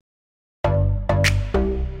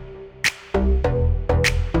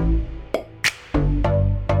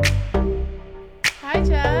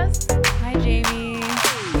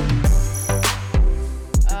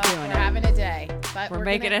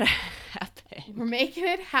making it happen. We're making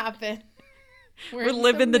it happen. We're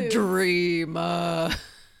living the dream.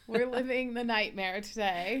 We're living the nightmare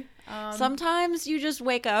today. Sometimes you just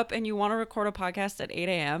wake up and you want to record a podcast at 8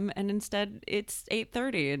 a.m. and instead it's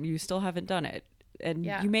 8:30 and you still haven't done it. And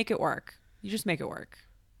you make it work. You just make it work.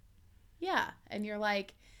 Yeah. And you're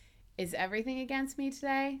like, is everything against me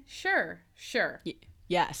today? Sure.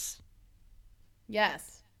 Yes.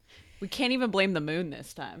 We can't even blame the moon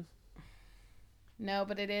this time. No,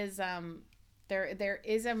 but it is there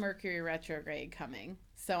is a Mercury retrograde coming.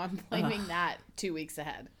 So I'm blaming that 2 weeks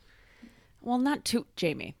ahead. Well, not too,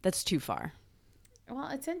 Jamie. That's too far. Well,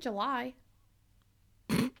 it's in July.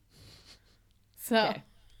 So. Okay.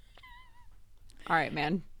 All right,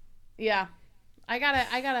 man. Yeah. I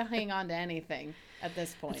gotta hang on to anything at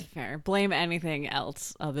this point. That's fair. Blame anything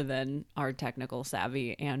else other than our technical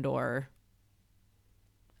savvy and or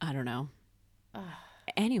I don't know.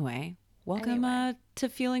 Anyway, welcome to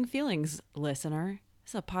Feeling Feelings, listener.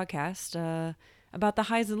 It's a podcast about the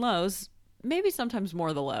highs and lows, maybe sometimes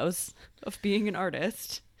more the lows of being an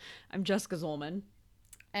artist. I'm Jessica Zolman.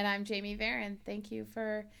 And I'm Jamie Varon. Thank you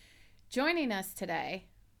for joining us today.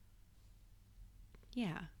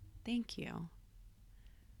 Yeah, thank you.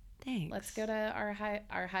 Thanks. Let's go to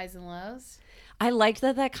our highs and lows. I liked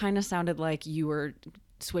that kind of sounded like you were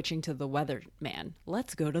switching to the weather man.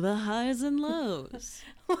 Let's go to the highs and lows.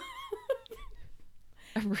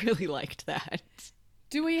 I really liked that.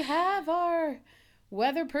 Do we have our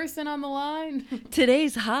weather person on the line?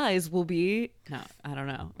 Today's highs will be... No, I don't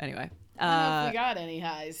know. Anyway. I don't know if we got any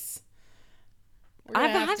highs. I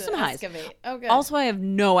have some highs. Okay. Also, I have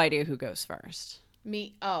no idea who goes first.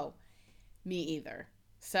 Me either.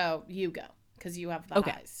 So you go, because you have the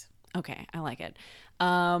highs. Okay, I like it.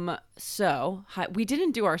 So we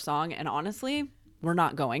didn't do our song, and honestly, we're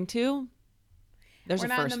not going to. There's a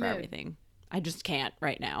first for everything. I just can't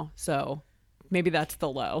right now. So maybe that's the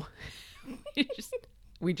low.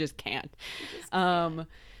 we just can't.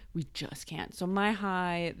 We just can't. So my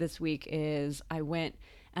high this week is I went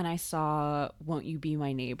and I saw Won't You Be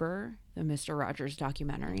My Neighbor, the Mr. Rogers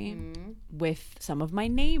documentary, with some of my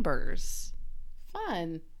neighbors.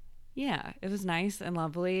 Fun. Yeah, it was nice and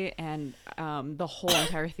lovely, and the whole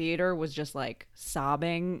entire theater was just like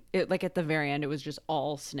sobbing. It like at the very end, it was just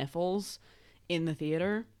all sniffles in the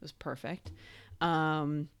theater. It was perfect.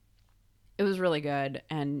 It was really good,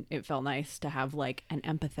 and it felt nice to have like an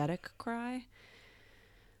empathetic cry.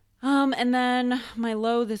 And then my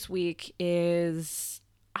low this week is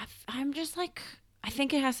I'm just like, I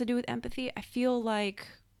think it has to do with empathy. I feel like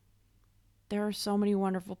there are so many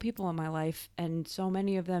wonderful people in my life, and so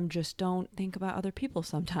many of them just don't think about other people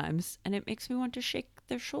sometimes. And it makes me want to shake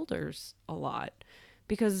their shoulders a lot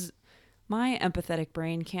because my empathetic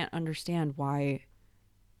brain can't understand why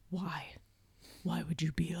would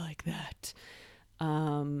you be like that?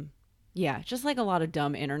 Yeah, just like a lot of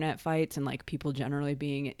dumb internet fights and like people generally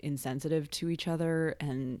being insensitive to each other,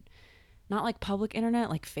 and not like public internet,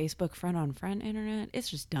 like Facebook friend on friend internet. It's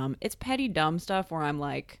just dumb. It's petty dumb stuff where I'm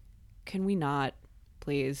like, can we not,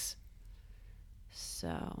 please?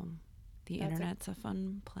 So, internet's a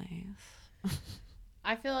fun place.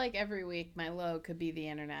 I feel like every week my low could be the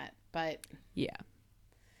internet, but yeah.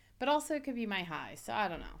 But also it could be my high. So I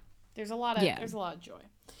don't know. There's a lot of joy.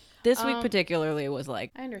 This week particularly was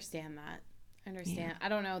like, I understand that. Yeah. I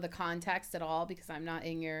don't know the context at all because I'm not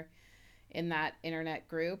in that internet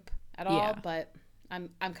group at all, but I'm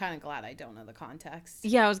kind of glad I don't know the context.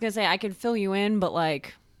 Yeah, I was going to say I could fill you in, but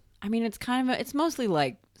like, I mean, it's mostly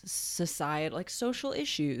like society, like social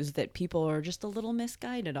issues that people are just a little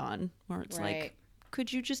misguided on, where it's like,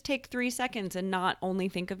 could you just take 3 seconds and not only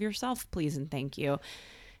think of yourself, please and thank you?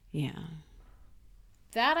 Yeah.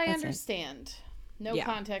 That I understand. No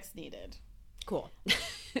context needed. Cool.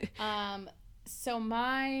 So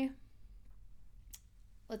my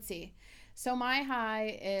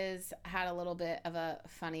high is had a little bit of a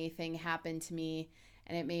funny thing happen to me,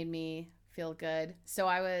 and it made me feel good. So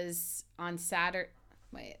I was on Saturday,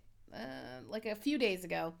 like a few days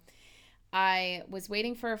ago, I was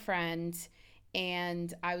waiting for a friend,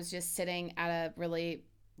 and I was just sitting at a really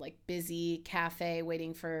like busy cafe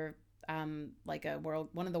waiting for like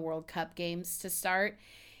one of the World Cup games to start.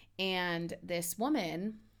 And this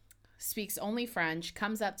woman speaks only French,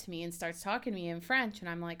 comes up to me and starts talking to me in French. And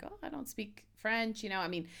I'm like, oh, I don't speak French. I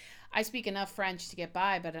mean, I speak enough French to get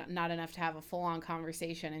by, but not enough to have a full on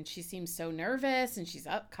conversation. And she seems so nervous, and she's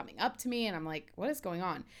coming up to me, and I'm like, what is going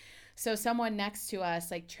on? So someone next to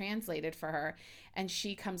us like translated for her, and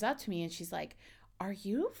she comes up to me and she's like, are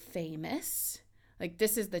you famous? Like,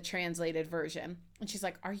 this is the translated version. And she's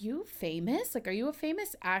like, are you famous? Like, are you a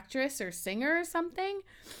famous actress or singer or something?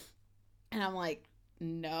 And I'm like,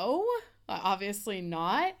 no, obviously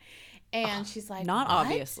not. And she's like, not what?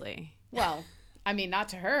 Obviously. Well, I mean, not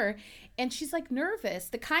to her. And she's like nervous,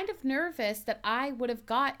 the kind of nervous that I would have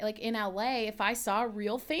got like in LA if I saw a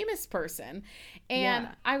real famous person. And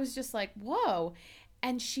I was just like, whoa.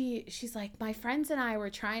 And she's like, my friends and I were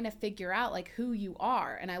trying to figure out like who you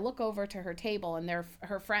are. And I look over to her table, and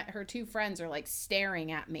her two friends are like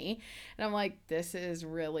staring at me. And I'm like, this is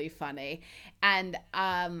really funny. And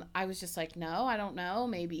I was just like, no, I don't know.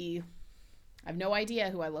 Maybe I have no idea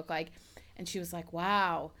who I look like. And she was like,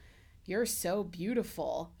 wow, you're so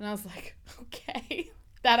beautiful. And I was like, okay.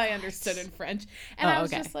 That I understood in French. And I was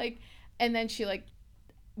just like, and then she like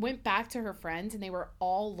went back to her friends, and they were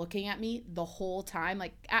all looking at me the whole time,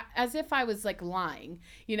 like as if I was like lying,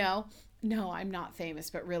 you know? No, I'm not famous,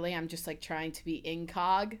 but really I'm just like trying to be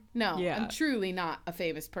incog. No, I'm truly not a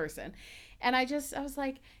famous person. And I was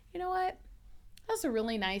like, you know what? That was a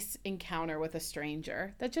really nice encounter with a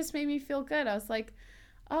stranger. That just made me feel good. I was like,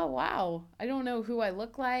 oh, wow. I don't know who I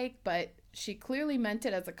look like, but she clearly meant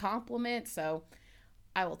it as a compliment, so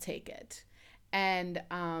I will take it. And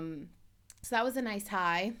so that was a nice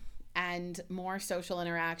high and more social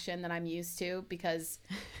interaction than I'm used to because,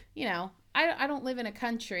 you know, I don't live in a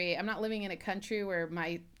country. I'm not living in a country where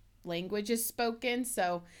my language is spoken.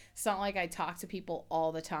 So it's not like I talk to people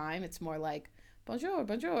all the time. It's more like, bonjour,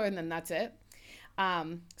 bonjour, and then that's it.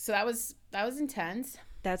 So that was intense.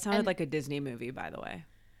 That sounded like a Disney movie, by the way.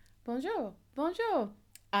 Bonjour, bonjour.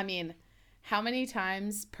 I mean, how many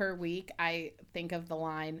times per week I think of the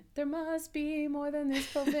line, there must be more than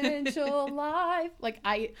this provincial life. Like,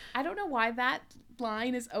 I don't know why that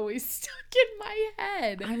line is always stuck in my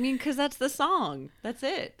head. I mean, because that's the song. That's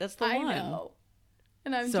it. That's the one. I know.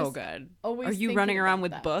 And I'm so just good. Always Are you running around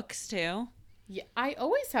with books too? Yeah, I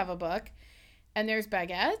always have a book. And there's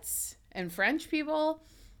baguettes and French people.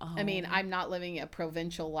 Oh. I mean, I'm not living a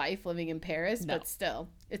provincial life living in Paris, but still,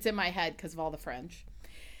 it's in my head because of all the French.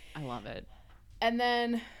 I love it. And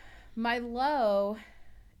then my low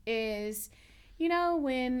is, you know,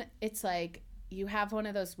 when it's like you have one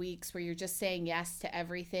of those weeks where you're just saying yes to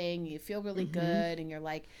everything. You feel really good. And you're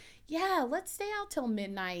like, yeah, let's stay out till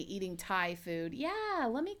midnight eating Thai food. Yeah,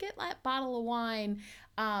 let me get that bottle of wine.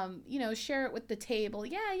 You know, share it with the table.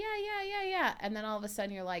 Yeah. And then all of a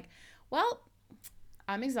sudden you're like, well,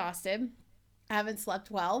 I'm exhausted. I haven't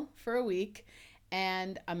slept well for a week.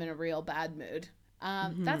 And I'm in a real bad mood.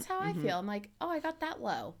 That's how I feel. I'm like, oh, I got that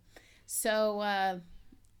low. So,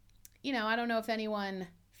 you know, I don't know if anyone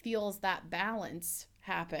feels that balance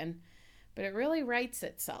happen, but it really rights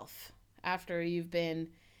itself after you've been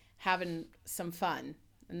having some fun.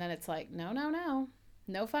 And then it's like,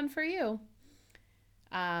 no fun for you.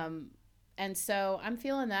 And so I'm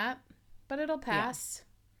feeling that, but it'll pass.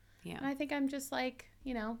 Yeah. And I think I'm just like,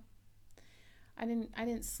 you know, I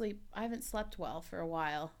didn't sleep. I haven't slept well for a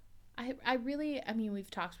while. I mean, we've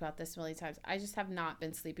talked about this a million times. I just have not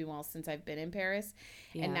been sleeping well since I've been in Paris.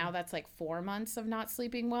 Yeah. And now that's like 4 months of not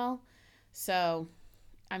sleeping well. So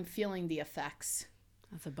I'm feeling the effects.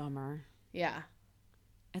 That's a bummer. Yeah.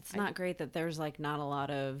 It's not great that there's like not a lot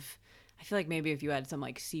of, I feel like maybe if you had some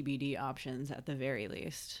like CBD options at the very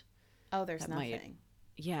least. Oh, there's nothing.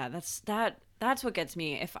 That's what gets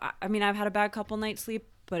me. I mean, I've had a bad couple nights sleep,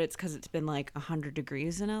 but it's because it's been like 100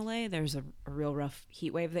 degrees in LA. There's a real rough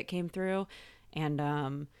heat wave that came through. And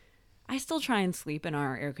I still try and sleep in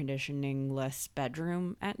our air conditioning-less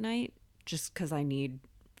bedroom at night just because I need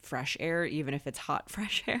fresh air, even if it's hot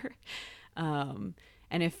fresh air. And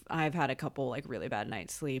if I've had a couple like really bad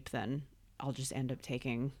nights sleep, then I'll just end up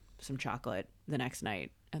taking some chocolate the next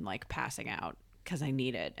night and like passing out because I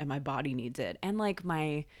need it and my body needs it. And like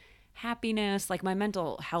my happiness, like my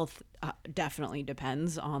mental health definitely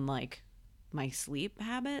depends on like my sleep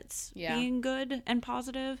habits being good and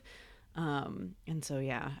positive. And so,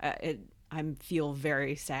 I feel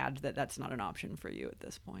very sad that that's not an option for you at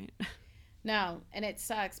this point. No, and it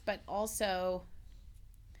sucks, but also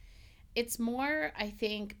it's more, I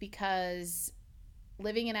think, because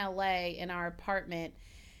living in LA in our apartment,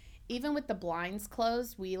 even with the blinds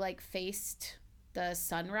closed, we like faced the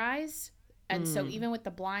sunrise. And so even with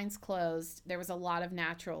the blinds closed, there was a lot of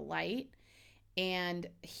natural light. And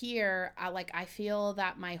here, I feel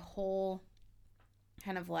that my whole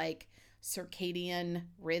kind of like circadian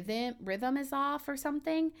rhythm is off or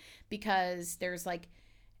something, because there's like,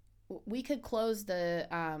 we could close the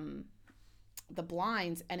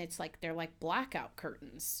blinds and it's like they're like blackout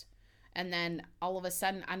curtains. And then all of a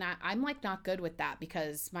sudden, and I'm like not good with that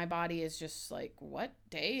because my body is just like, what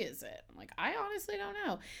day is it? I'm like, I honestly don't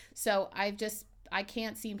know. So I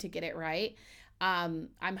can't seem to get it right. I'm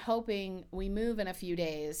hoping we move in a few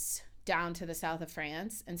days down to the south of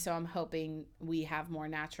France. And so I'm hoping we have more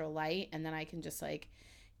natural light and then I can just like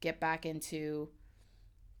get back into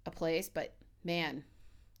a place. But man,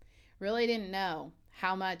 really didn't know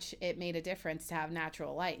how much it made a difference to have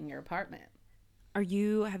natural light in your apartment. Have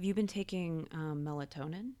you been taking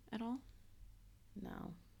melatonin at all?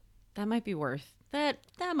 No. That might be that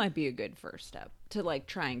might be a good first step to like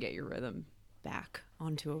try and get your rhythm back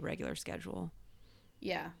onto a regular schedule.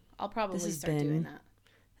 Yeah, I'll probably start doing that.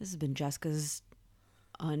 This has been Jessica's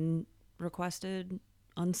unrequested,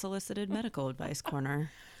 unsolicited medical advice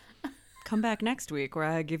corner. Come back next week where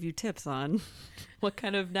I give you tips on what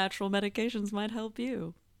kind of natural medications might help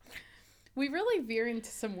you. We really veer into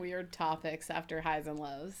some weird topics after highs and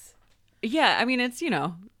lows. Yeah, I mean, it's,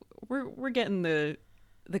 we're getting the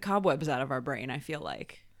cobwebs out of our brain, I feel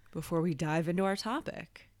like, before we dive into our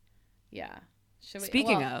topic. Yeah.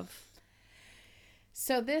 Speaking of.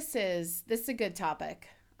 So this is a good topic.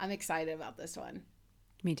 I'm excited about this one.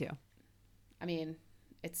 Me too. I mean,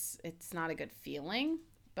 it's not a good feeling,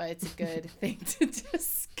 but it's a good thing to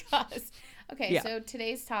discuss. Okay, yeah. So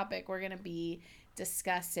today's topic, we're going to be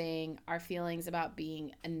discussing our feelings about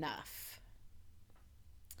being enough.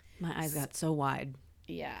 My eyes got so wide.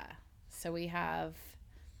 Yeah. So we have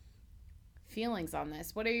feelings on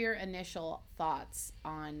this. What are your initial thoughts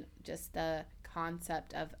on just the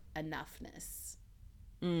concept of enoughness?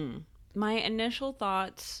 My initial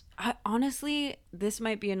thoughts, honestly, this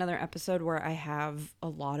might be another episode where I have a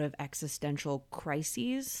lot of existential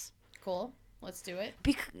crises. Cool. Let's do it.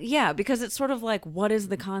 Because it's sort of like, what is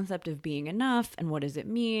the concept of being enough and what does it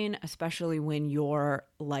mean, especially when your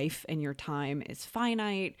life and your time is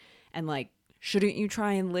finite, and like, shouldn't you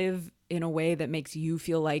try and live in a way that makes you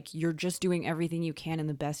feel like you're just doing everything you can and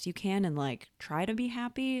the best you can and like try to be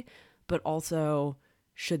happy, but also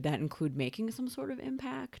should that include making some sort of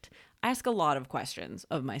impact? I ask a lot of questions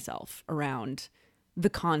of myself around the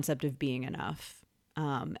concept of being enough.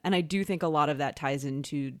 And I do think a lot of that ties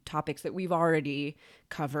into topics that we've already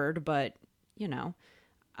covered, but,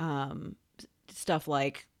 stuff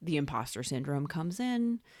like the imposter syndrome comes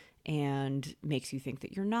in and makes you think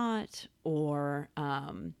that you're not, or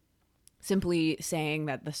simply saying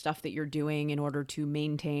that the stuff that you're doing in order to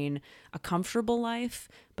maintain a comfortable life,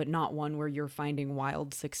 but not one where you're finding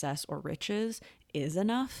wild success or riches, is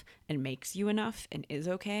enough and makes you enough and is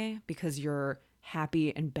okay because you're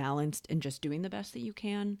happy and balanced and just doing the best that you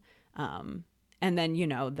can. And then,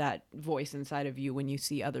 that voice inside of you when you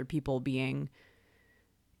see other people being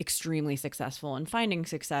extremely successful and finding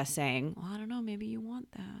success saying, well, I don't know, maybe you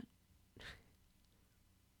want that.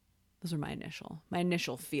 Those are my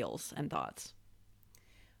initial feels and thoughts.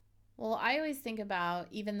 Well, I always think about,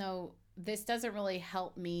 even though this doesn't really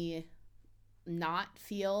help me not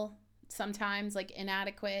feel sometimes like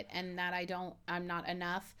inadequate and that I'm not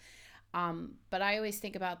enough. But I always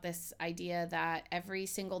think about this idea that every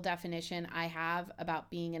single definition I have about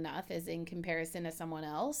being enough is in comparison to someone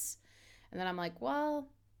else. And then I'm like, well,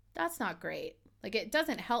 that's not great. Like, it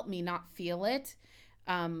doesn't help me not feel it.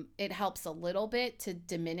 It helps a little bit to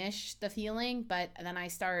diminish the feeling, but then I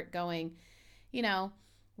start going,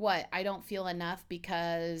 I don't feel enough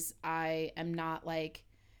because I am not like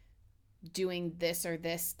doing this or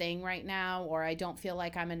this thing right now, or I don't feel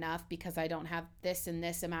like I'm enough because I don't have this and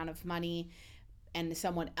this amount of money and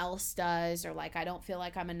someone else does, or like I don't feel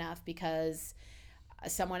like I'm enough because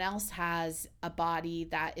someone else has a body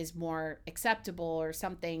that is more acceptable or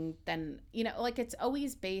something. Then, like it's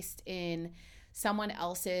always based in someone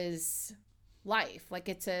else's life. Like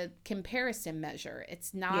it's a comparison measure.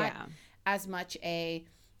 It's not as much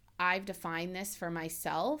I've defined this for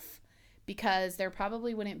myself, because there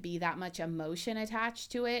probably wouldn't be that much emotion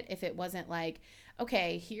attached to it if it wasn't like,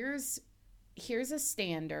 okay, here's a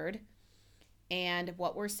standard and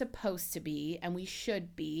what we're supposed to be and we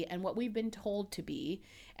should be and what we've been told to be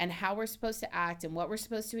and how we're supposed to act and what we're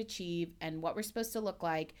supposed to achieve and what we're supposed to look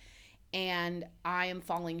like. And I am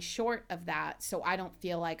falling short of that, so I don't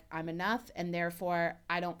feel like I'm enough, and therefore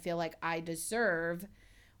I don't feel like I deserve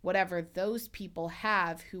whatever those people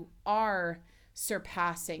have who are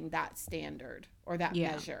surpassing that standard or that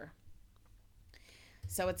measure.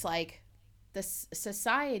 So it's like the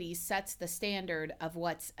society sets the standard of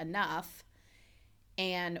what's enough,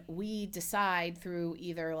 and we decide through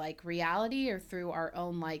either like reality or through our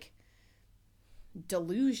own like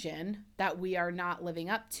delusion that we are not living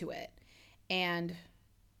up to it. And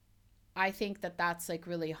I think that that's like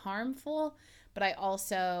really harmful, but I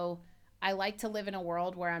I like to live in a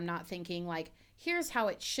world where I'm not thinking like, here's how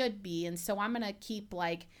it should be. And so I'm going to keep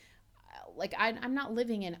like I'm not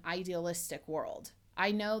living in idealistic world.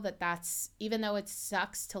 I know that that's, even though it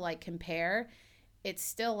sucks to like compare, it's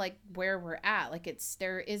still like where we're at. Like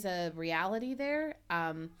there is a reality there.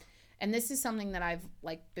 And this is something that I've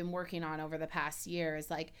like been working on over the past year is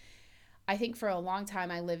like, I think for a long time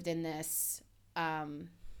I lived in this,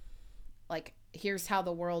 like, here's how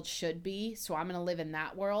the world should be. So I'm going to live in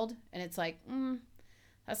that world. And it's like,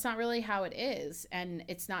 that's not really how it is. And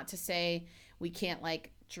it's not to say we can't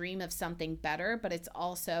like dream of something better, but it's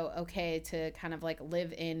also okay to kind of like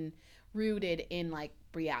live in, rooted in like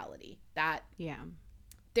reality that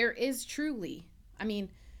there is truly, I mean,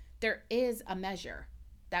 there is a measure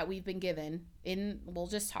that we've been given in, we'll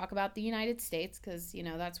just talk about the United States because, you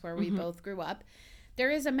know, that's where we both grew up. There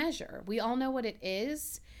is a measure. We all know what it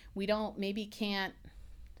is. We can't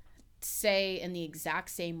say in the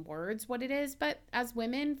exact same words what it is, but as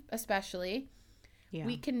women especially,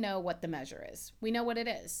 we can know what the measure is. We know what it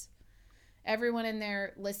is. Everyone in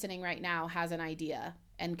there listening right now has an idea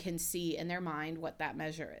and can see in their mind what that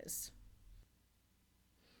measure is.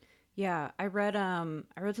 Yeah, I read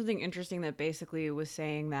something interesting that basically was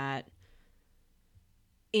saying that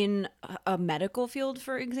in a medical field,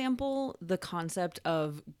 for example, the concept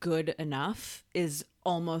of good enough is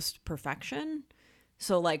almost perfection.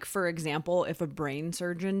 So like, for example, if a brain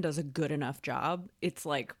surgeon does a good enough job, it's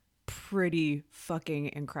like pretty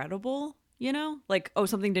fucking incredible, you know? Like, oh,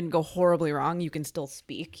 something didn't go horribly wrong, you can still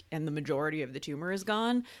speak and the majority of the tumor is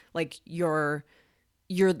gone. Like you're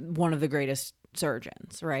one of the greatest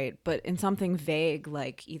surgeons, right? But in something vague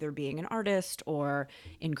like either being an artist or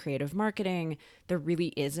in creative marketing, there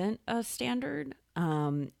really isn't a standard.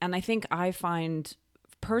 And I think I find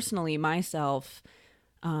personally myself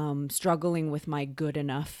struggling with my good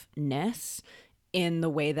enoughness in the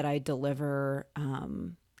way that I deliver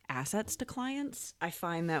assets to clients. I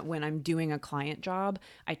find that when I'm doing a client job,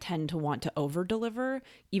 I tend to want to over deliver,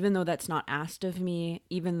 even though that's not asked of me,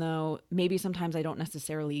 even though maybe sometimes I don't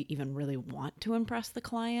necessarily even really want to impress the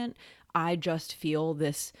client. I just feel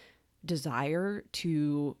this desire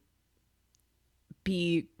to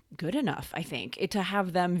be good enough, I think, to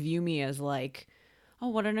have them view me as like, oh,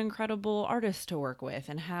 what an incredible artist to work with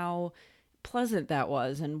and how pleasant that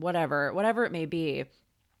was and whatever it may be.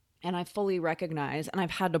 And I fully recognize, and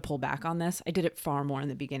I've had to pull back on this. I did it far more in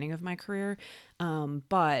the beginning of my career.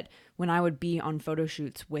 But when I would be on photo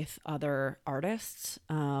shoots with other artists,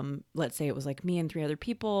 let's say it was like me and 3 other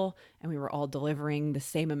people, and we were all delivering the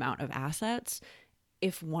same amount of assets.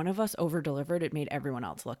 If one of us over delivered, it made everyone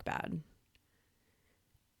else look bad.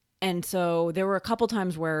 And so there were a couple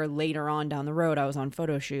times where later on down the road, I was on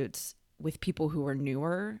photo shoots with people who were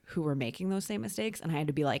newer, who were making those same mistakes. And I had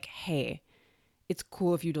to be like, hey, it's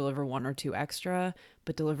cool if you deliver 1 or 2 extra,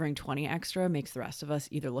 but delivering 20 extra makes the rest of us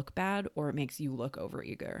either look bad or it makes you look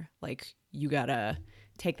overeager. Like, you gotta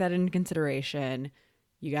take that into consideration.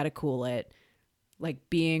 You gotta cool it. Like,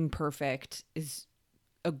 being perfect is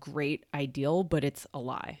a great ideal, but it's a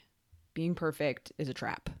lie. Being perfect is a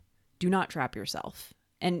trap. Do not trap yourself.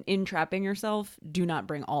 And in trapping yourself, do not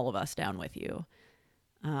bring all of us down with you.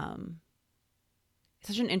 It's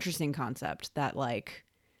such an interesting concept that, like,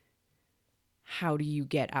 how do you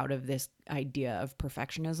get out of this idea of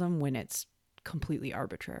perfectionism when it's completely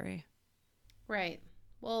arbitrary? Right.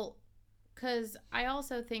 Well, because I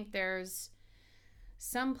also think there's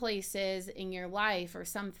some places in your life or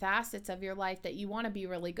some facets of your life that you want to be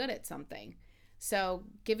really good at something. So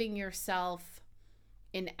giving yourself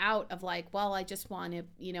an out of like, well, I just want to,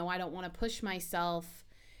 you know, I don't want to push myself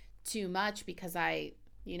too much because I,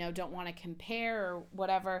 you know, don't want to compare or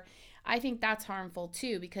whatever. I think that's harmful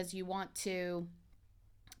too, because you have to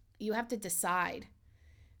decide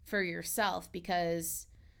for yourself, because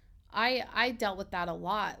I dealt with that a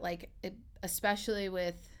lot, like especially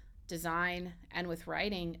with design and with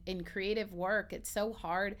writing. In creative work, it's so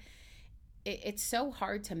hard. It's so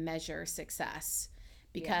hard to measure success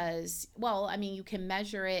because, well, I mean, you can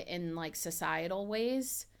measure it in like societal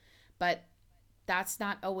ways, but that's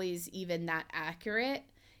not always even that accurate.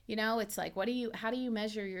 You know, it's like, how do you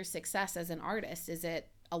measure your success as an artist? Is it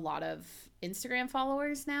a lot of Instagram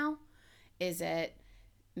followers now? Is it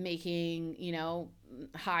making, you know,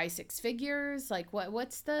 high 6 figures? Like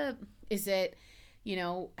is it, you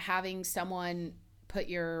know, having someone put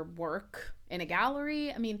your work in a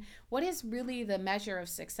gallery? I mean, what is really the measure of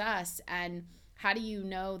success, and how do you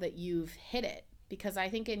know that you've hit it? Because I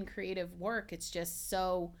think in creative work, it's just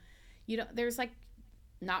so, you know, there's like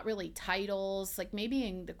not really titles. Like maybe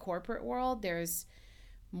in the corporate world, there's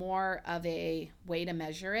more of a way to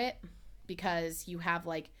measure it because you have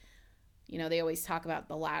like they always talk about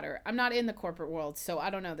the ladder. I'm not in the corporate world, so I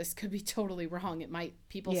don't know. This could be totally wrong.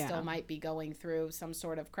 People still might be going through some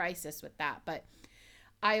sort of crisis with that. But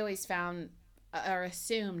I always found or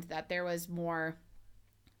assumed that there was more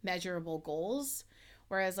measurable goals.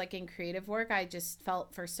 Whereas like in creative work, I just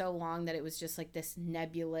felt for so long that it was just like this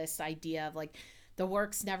nebulous idea of like the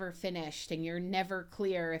work's never finished and you're never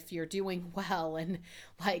clear if you're doing well, and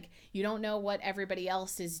like you don't know what everybody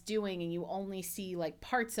else is doing and you only see like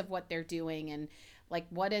parts of what they're doing, and like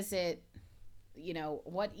what is it,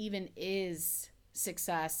 what even is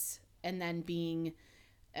success, and then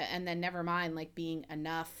never mind like being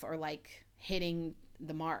enough or like hitting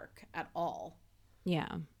the mark at all.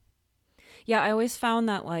 Yeah, I always found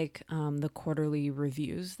that like the quarterly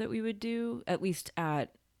reviews that we would do, at least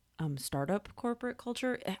at startup corporate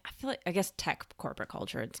culture, I feel like, I guess tech corporate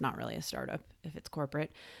culture, it's not really a startup if it's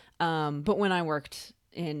corporate. But when I worked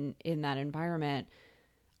in that environment,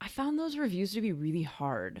 I found those reviews to be really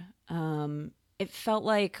hard. It felt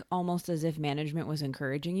like almost as if management was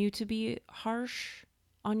encouraging you to be harsh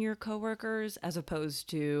on your coworkers as opposed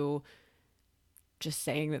to just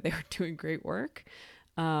saying that they were doing great work.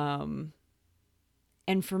 And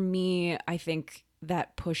for me, I think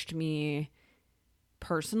that pushed me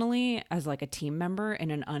personally as like a team member in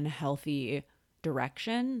an unhealthy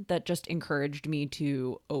direction that just encouraged me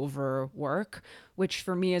to overwork, which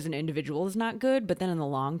for me as an individual is not good, but then in the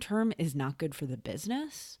long term is not good for the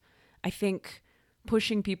business. I think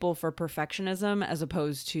pushing people for perfectionism as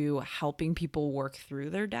opposed to helping people work through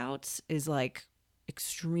their doubts is like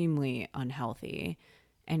extremely unhealthy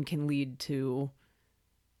and can lead to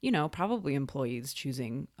probably employees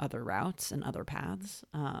choosing other routes and other paths,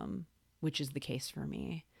 which is the case for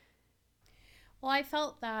me. Well, I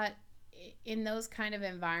felt that in those kind of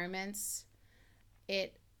environments,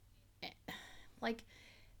 it like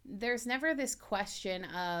there's never this question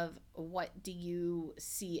of what do you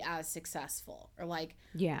see as successful, or like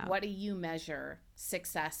what do you measure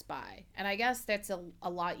success by? And I guess that's a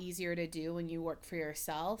lot easier to do when you work for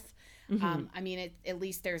yourself. I mean, at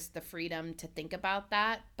least there's the freedom to think about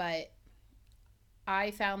that. But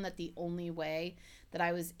I found that the only way that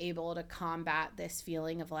I was able to combat this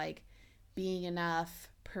feeling of like being enough,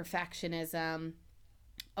 perfectionism,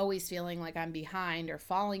 always feeling like I'm behind or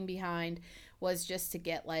falling behind, was just to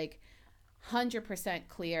get like 100%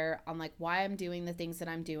 clear on like why I'm doing the things that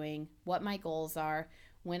I'm doing, what my goals are,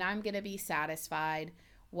 when I'm going to be satisfied,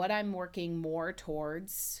 what I'm working more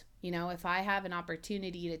towards. If I have an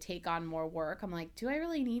opportunity to take on more work, I'm like, do I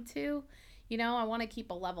really need to? I want to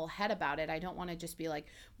keep a level head about it. I don't want to just be like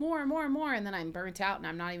more, and then I'm burnt out and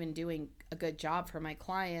I'm not even doing a good job for my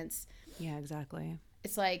clients. Yeah, exactly.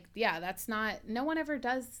 It's like, that's not, no one ever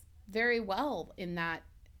does very well in that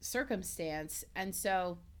circumstance. And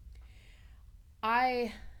so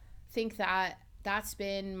I think that that's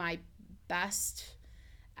been my best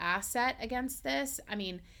asset against this. I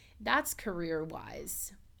mean, that's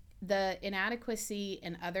career-wise. The inadequacy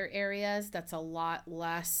in other areas, that's a lot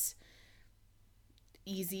less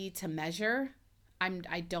easy to measure.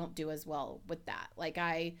 I don't do as well with that. Like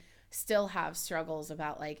I still have struggles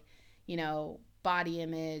about like, body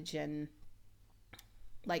image and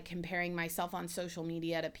like comparing myself on social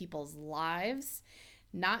media to people's lives.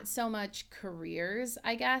 Not so much careers,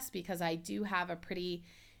 I guess, because I do have a pretty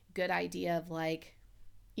good idea of like,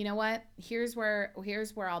 you know what, here's where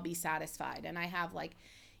I'll be satisfied. And I have like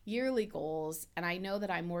yearly goals, and I know that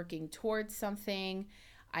I'm working towards something.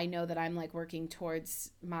 I know that I'm like working towards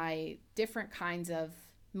my different kinds of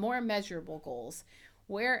more measurable goals.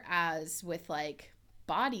 Whereas with like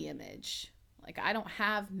body image, like I don't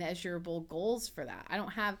have measurable goals for that.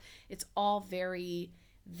 It's all very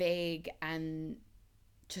vague and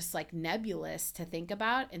just like nebulous to think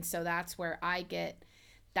about. And so that's where I get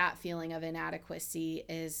that feeling of inadequacy,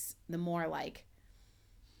 is the more like,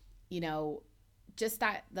 just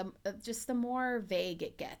the more vague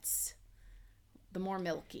it gets, the more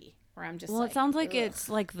milky, where I'm just it sounds like it's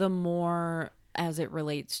like the more as it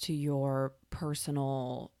relates to your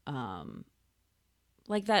personal,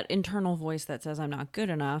 like that internal voice that says I'm not good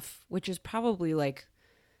enough, which is probably like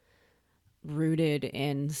rooted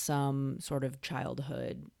in some sort of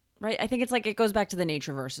childhood, right? I think it's like it goes back to the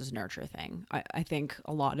nature versus nurture thing. I think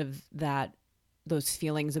a lot of that, those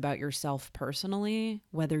feelings about yourself personally,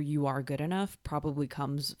 whether you are good enough, probably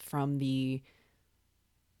comes from the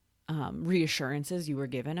reassurances you were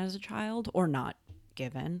given as a child or not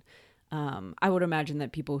given. I would imagine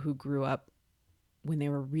that people who grew up when they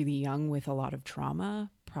were really young with a lot of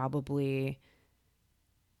trauma probably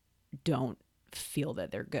don't feel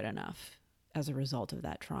that they're good enough as a result of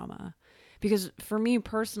that trauma. Because for me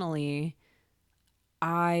personally,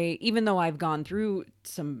 even though I've gone through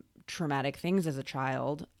some traumatic things as a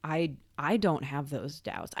child, I don't have those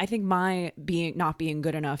doubts. I think my not being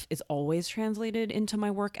good enough is always translated into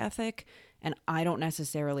my work ethic, and I don't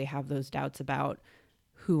necessarily have those doubts about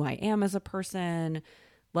who I am as a person.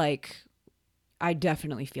 Like, I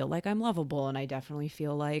definitely feel like I'm lovable, and I definitely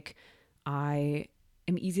feel like I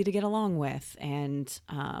am easy to get along with, and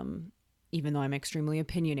even though I'm extremely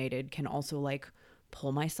opinionated, can also like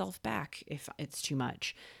pull myself back if it's too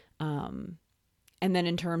much. And then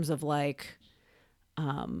in terms of like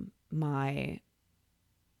my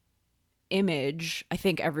image, I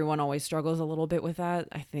think everyone always struggles a little bit with that.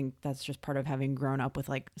 I think that's just part of having grown up with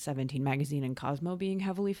like 17 magazine and Cosmo being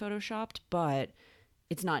heavily photoshopped, but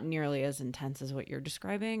it's not nearly as intense as what you're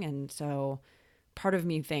describing. And so part of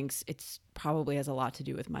me thinks it's probably has a lot to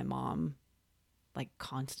do with my mom like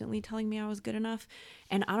constantly telling me I was good enough.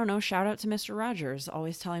 And I don't know, shout out to Mr. Rogers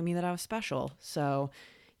always telling me that I was special. So,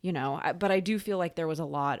 you know, but I do feel like there were a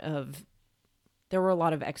lot of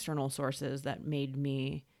external sources that made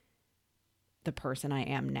me the person I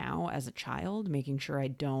am now as a child, making sure I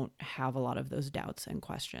don't have a lot of those doubts and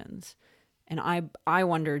questions. And I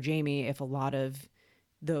wonder, Jamie, if a lot of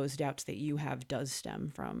those doubts that you have does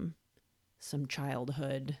stem from some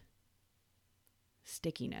childhood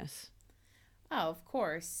stickiness. Oh, of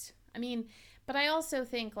course. I mean, but I also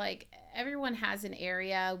think like everyone has an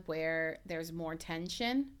area where there's more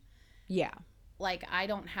tension. Yeah. Like I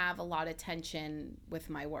don't have a lot of tension with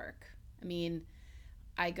my work. I mean,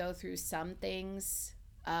 I go through some things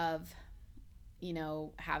of, you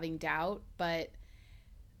know, having doubt, but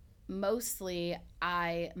mostly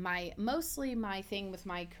my thing with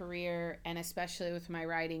my career and especially with my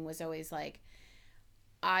writing was always like,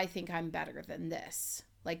 I think I'm better than this,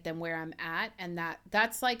 like than where I'm at. And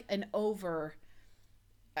that's like an over,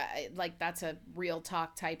 like that's a real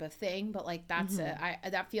talk type of thing, but like that's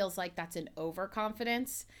that feels like that's an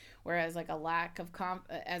overconfidence, whereas like a lack of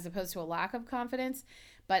as opposed to a lack of confidence.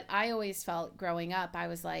 But I always felt growing up, I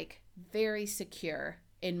was like very secure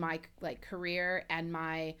in my like career and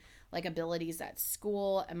my like abilities at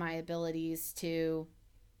school and my abilities to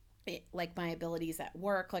like my abilities at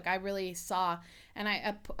work. Like I really saw, and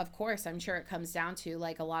I of course I'm sure it comes down to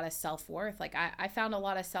like a lot of self-worth. Like I found a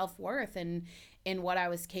lot of self-worth in what I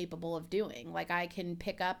was capable of doing. Like I can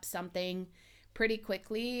pick up something pretty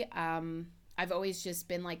quickly. I've always just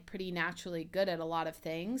been like pretty naturally good at a lot of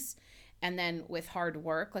things, and then with hard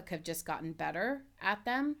work like I've just gotten better at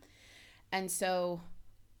them. And so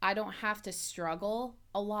I don't have to struggle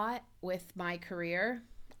a lot with my career.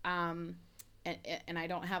 And I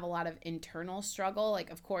don't have a lot of internal struggle.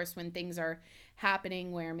 Like, of course, when things are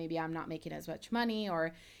happening where maybe I'm not making as much money,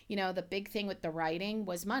 or, you know, the big thing with the writing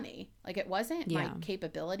was money. Like, it wasn't my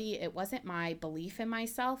capability. It wasn't my belief in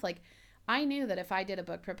myself. Like, I knew that if I did a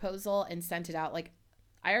book proposal and sent it out, like,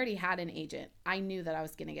 I already had an agent. I knew that I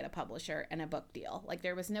was going to get a publisher and a book deal. Like,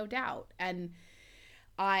 there was no doubt. And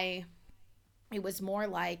it was more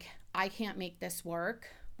like, I can't make this work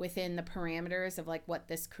within the parameters of like what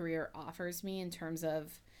this career offers me in terms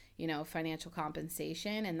of, you know, financial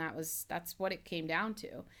compensation. And that's what it came down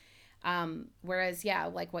to. Whereas, yeah,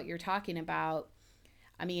 like what you're talking about,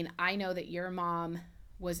 I mean, I know that your mom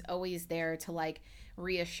was always there to like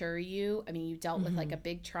reassure you. I mean, you dealt with like a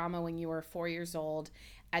big trauma when you were 4 years old.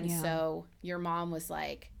 And so your mom was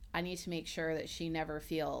like, I need to make sure that she never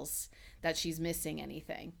feels that she's missing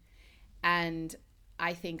anything. And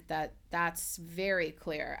I think that that's very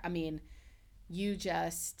clear. I mean,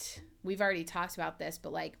 we've already talked about this,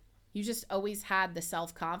 but like you just always had the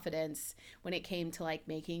self-confidence when it came to like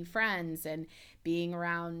making friends and being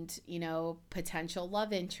around, you know, potential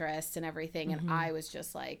love interests and everything. And I was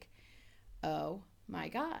just like, oh my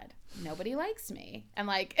God, nobody likes me. And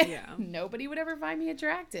like, nobody would ever find me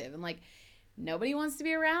attractive. And like, nobody wants to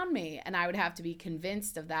be around me. And I would have to be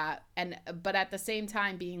convinced of that. But at the same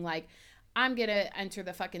time being like, I'm going to enter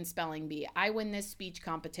the fucking spelling bee. I win this speech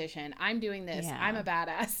competition. I'm doing this. Yeah. I'm a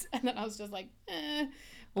badass. And then I was just like,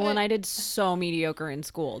 Well, and I did so mediocre in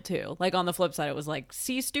school too. Like on the flip side, it was like,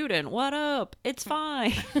 C student, what up? It's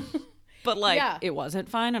fine. But like, it wasn't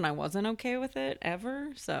fine and I wasn't okay with it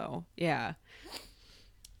ever. So yeah.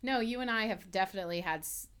 No, you and I have definitely had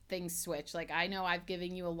things switch. Like I know I've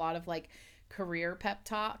given you a lot of like career pep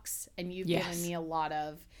talks and you've given me a lot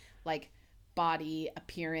of like body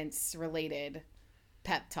appearance related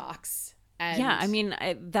pep talks. And yeah, I mean,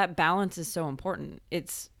 that balance is so important.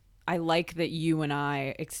 I like that you and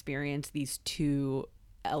I experience these two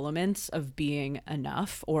elements of being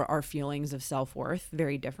enough or our feelings of self-worth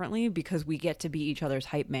very differently, because we get to be each other's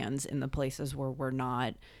hype mans in the places where we're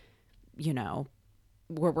not, you know,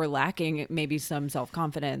 where we're lacking maybe some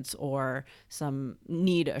self-confidence or some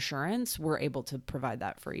need assurance, we're able to provide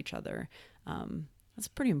that for each other. That's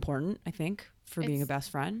pretty important, I think, for being a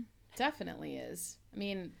best friend. Definitely is. I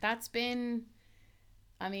mean,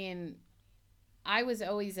 I was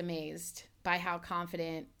always amazed by how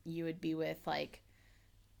confident you would be with like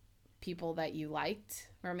people that you liked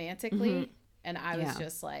romantically. Mm-hmm. And I was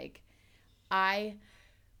just like, I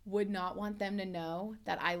would not want them to know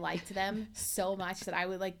that I liked them so much that I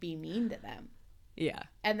would like be mean to them. Yeah.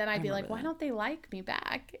 And then I'd be like, why don't they like me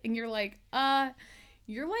back? And you're like,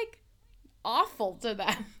 you're like awful to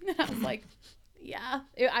them. And I was like, yeah.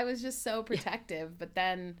 I was just so protective. But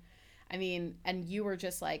then, I mean, and you were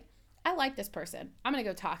just like, I like this person. I'm going to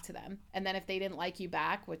go talk to them. And then if they didn't like you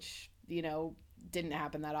back, which, you know, didn't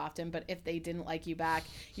happen that often, but if they didn't like you back,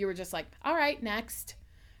 you were just like, all right, next.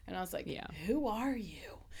 And I was like, who are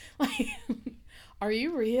you? Like, are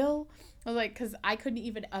you real? I was like, because I couldn't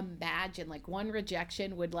even imagine, like, one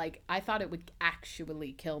rejection would, like, I thought it would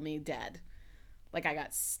actually kill me dead. Like, I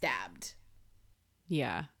got stabbed.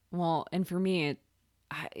 Yeah. Well, and for me,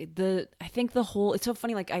 I think the whole, it's so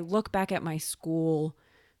funny, like, I look back at my school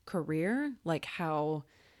career, like, how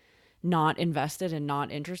not invested and not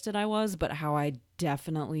interested I was, but how I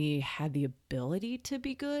definitely had the ability to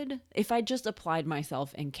be good. If I just applied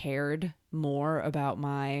myself and cared more about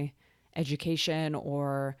my education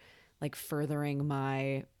or like furthering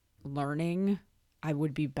my learning, I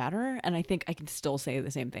would be better. And I think I can still say the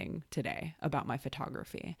same thing today about my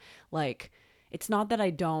photography. Like, it's not that I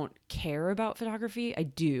don't care about photography. I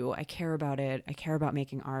do. I care about it. I care about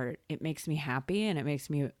making art. It makes me happy, and it makes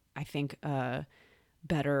me, I think, a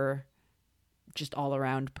better just all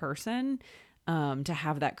around person, to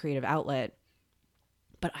have that creative outlet.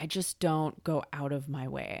 But I just don't go out of my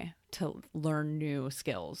way to learn new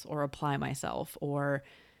skills or apply myself or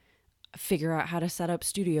figure out how to set up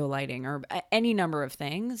studio lighting or any number of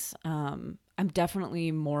things. I'm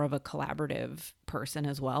definitely more of a collaborative person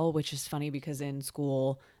as well, which is funny because in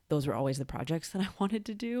school, those were always the projects that I wanted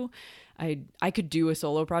to do. I could do a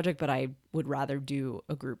solo project, but I would rather do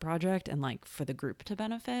a group project and like for the group to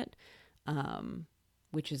benefit.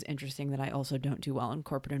 Which is interesting that I also don't do well in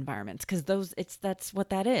corporate environments because that's what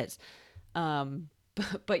that is.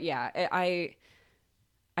 But yeah,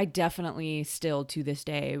 I definitely still to this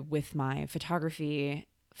day with my photography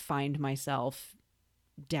find myself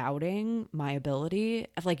doubting my ability,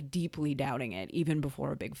 like deeply doubting it even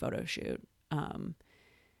before a big photo shoot.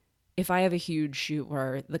 If I have a huge shoot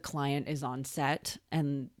where the client is on set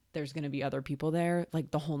and there's going to be other people there,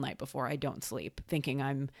 like the whole night before, I don't sleep thinking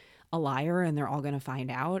I'm a liar and they're all going to find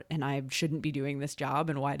out and I shouldn't be doing this job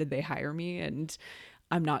and why did they hire me and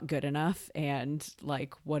I'm not good enough and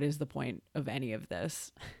like what is the point of any of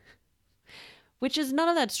this? Which is none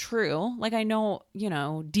of that's true. Like I know, you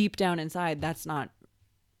know, deep down inside that's not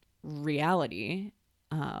reality.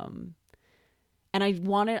 And I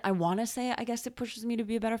want to say I guess it pushes me to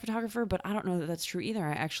be a better photographer, but I don't know that that's true either.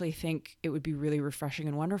 I actually think it would be really refreshing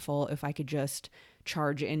and wonderful if I could just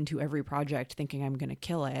charge into every project thinking I'm going to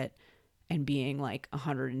kill it and being like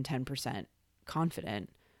 110% confident.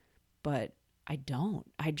 But I don't.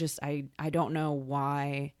 I don't know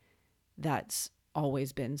why that's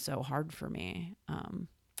always been so hard for me.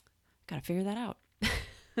 Got to figure that out.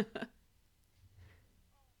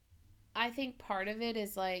 I think part of it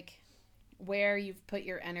is like where you've put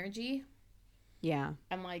your energy. Yeah.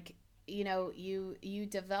 And like, you know, you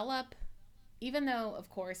develop, even though of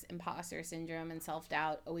course imposter syndrome and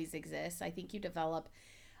self-doubt always exists, I think you develop,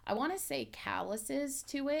 I want to say calluses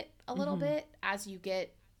to it a little bit as you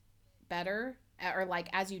get better or like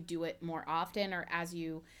as you do it more often or as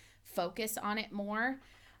you focus on it more.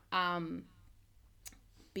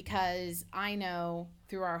 Because I know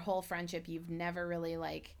through our whole friendship, you've never really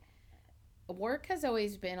like, work has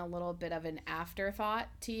always been a little bit of an afterthought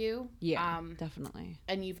to you. Yeah, definitely.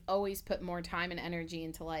 And you've always put more time and energy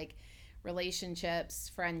into like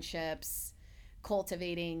relationships, friendships,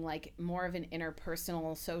 cultivating like more of an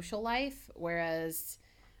interpersonal social life. Whereas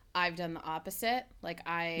I've done the opposite. Like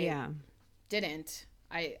I didn't.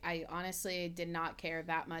 I honestly did not care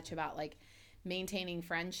that much about like maintaining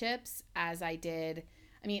friendships as I did.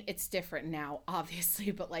 I mean, it's different now,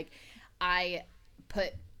 obviously, but like I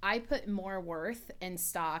put more worth and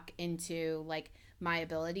stock into like my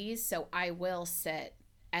abilities. So I will sit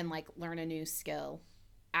and like learn a new skill.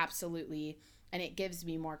 Absolutely. And it gives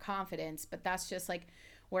me more confidence, but that's just like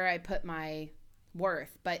where I put my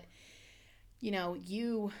worth. But you know,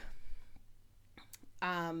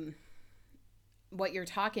 what you're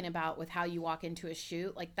talking about with how you walk into a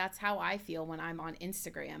shoot, like that's how I feel when I'm on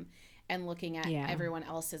Instagram. and looking at everyone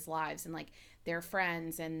else's lives and like their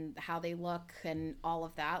friends and how they look and all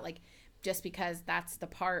of that. Like, just because that's the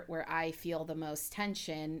part where I feel the most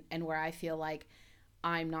tension and where I feel like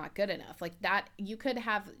I'm not good enough. Like that, you could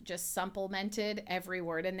have just supplemented every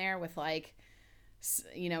word in there with like,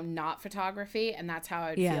 you know, not photography. And that's how I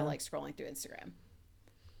would feel like scrolling through Instagram.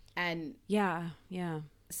 And yeah.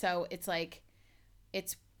 So it's like,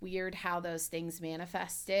 it's weird how those things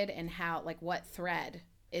manifested and how, like, what thread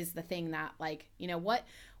is the thing that, like, you know, what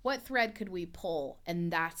thread could we pull,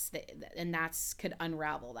 and that's could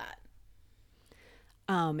unravel that.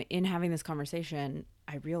 In having this conversation,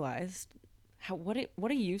 I realized what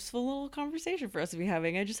a useful little conversation for us to be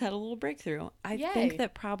having. I just had a little breakthrough. I think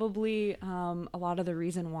that probably a lot of the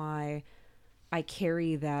reason why I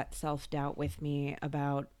carry that self-doubt with me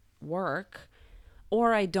about work,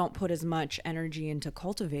 or I don't put as much energy into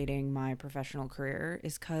cultivating my professional career,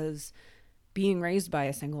 is because being raised by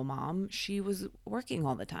a single mom, she was working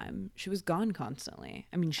all the time. She was gone constantly.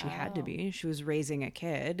 I mean, she had to be. She was raising a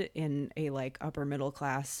kid in a like upper middle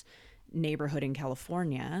class neighborhood in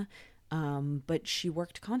California, but she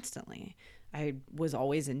worked constantly. I was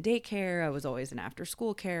always in daycare. I was always in after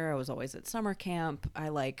school care. I was always at summer camp. I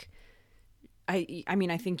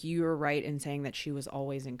mean, I think you're right in saying that she was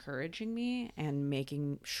always encouraging me and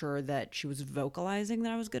making sure that she was vocalizing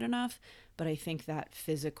that I was good enough. But I think that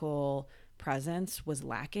physical presence was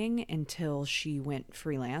lacking until she went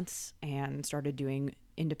freelance and started doing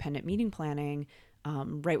independent meeting planning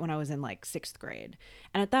right when I was in like 6th grade.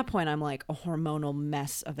 And at that point, I'm like a hormonal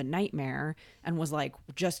mess of a nightmare and was like,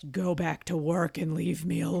 just go back to work and leave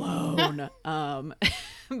me alone.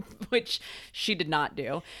 Which she did not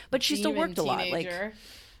do. But she still worked a lot. Like,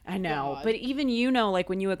 I know. God. But even, you know, like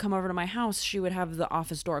when you would come over to my house, she would have the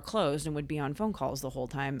office door closed and would be on phone calls the whole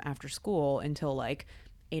time after school until like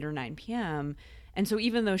 8 or 9 p.m. And so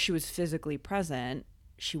even though she was physically present,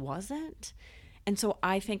 she wasn't. And so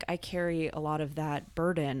I think I carry a lot of that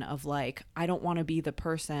burden of like, I don't want to be the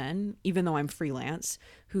person, even though I'm freelance,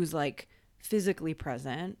 who's like physically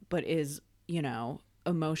present, but is, you know,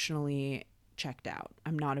 emotionally checked out.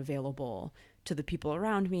 I'm not available to the people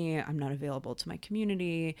around me. I'm not available to my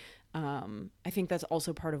community. I think that's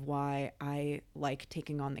also part of why I like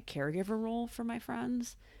taking on the caregiver role for my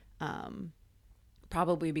friends.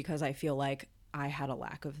 Probably because I feel like I had a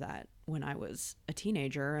lack of that when I was a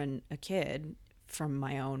teenager and a kid from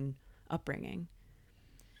my own upbringing.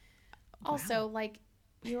 Also, like,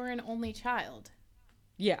 you were an only child.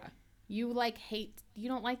 Yeah. You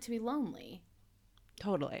don't like to be lonely.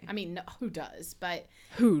 Totally. I mean, no, who does? But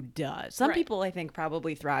who does? Some people, I think,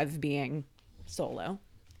 probably thrive being solo.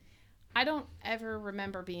 I don't ever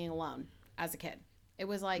remember being alone as a kid. It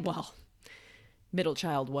was like, well, middle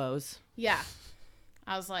child woes. Yeah.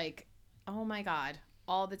 I was like, oh my God,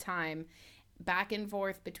 all the time, back and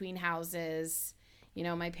forth between houses. You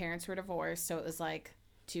know, my parents were divorced, so it was like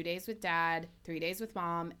 2 days with dad, 3 days with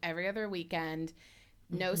mom, every other weekend,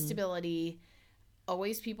 no stability,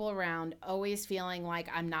 always people around, always feeling like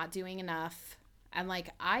I'm not doing enough. And like,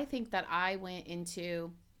 I think that I went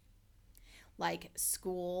into like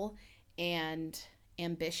school and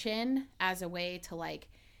ambition as a way to like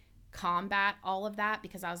combat all of that,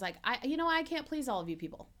 because I was like, I can't please all of you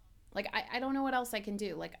people. Like, I don't know what else I can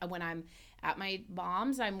do. Like, when I'm at my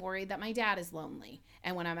mom's, I'm worried that my dad is lonely.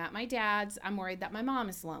 And when I'm at my dad's, I'm worried that my mom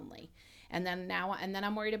is lonely. And then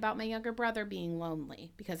I'm worried about my younger brother being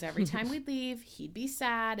lonely, because every time we'd leave, he'd be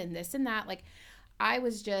sad and this and that. Like, I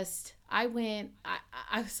was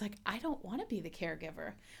like, I don't want to be the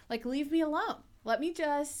caregiver. Like, leave me alone. Let me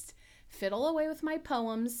just fiddle away with my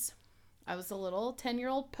poems. I was a little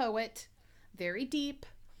 10-year-old poet, very deep.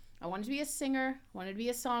 I wanted to be a singer. I wanted to be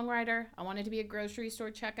a songwriter. I wanted to be a grocery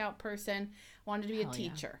store checkout person. I wanted to be a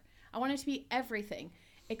teacher. Yeah. I wanted to be everything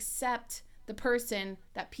except the person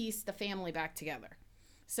that pieced the family back together.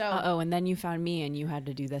 So, and then you found me and you had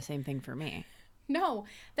to do the same thing for me. No,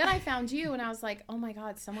 then I found you and I was like, oh my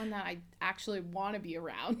God, someone that I actually want to be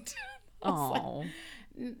around. Oh,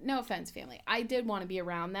 like, no offense, family. I did want to be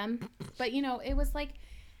around them, but you know, it was like,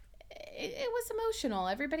 it was emotional.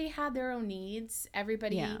 Everybody had their own needs.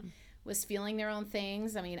 Everybody was feeling their own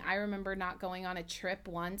things. I mean, I remember not going on a trip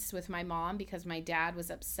once with my mom because my dad was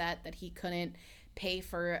upset that he couldn't pay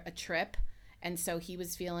for a trip. And so he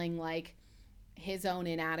was feeling like his own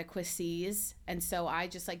inadequacies. And so I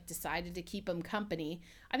just like decided to keep him company.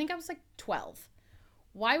 I think I was like 12.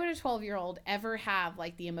 Why would a 12-year-old ever have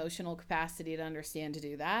like the emotional capacity to understand to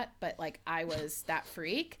do that? But like, I was that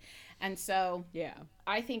freak. And so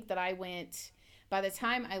I think that by the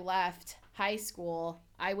time I left high school,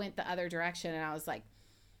 I went the other direction and I was like,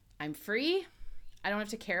 I'm free. I don't have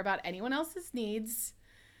to care about anyone else's needs.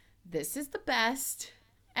 This is the best.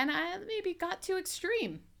 And I maybe got too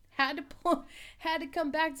extreme. Had to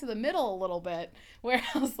come back to the middle a little bit, where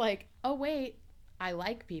I was like, oh wait, I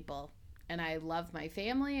like people and I love my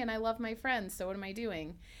family and I love my friends. So what am I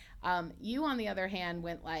doing? You, on the other hand,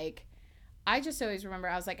 went like, I just always remember,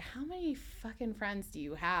 I was like, how many fucking friends do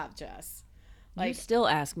you have, Jess? Like, you still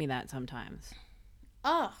ask me that sometimes.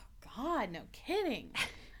 Oh, God, no kidding.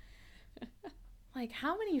 Like,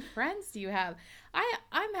 how many friends do you have?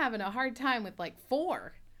 I'm having a hard time with like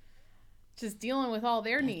 4. Just dealing with all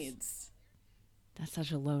their needs. That's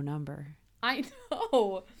such a low number. I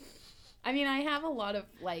know. I mean, I have a lot of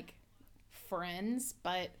like friends,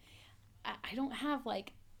 but I don't have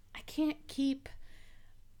like, I can't keep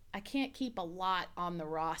a lot on the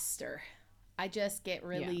roster. I just get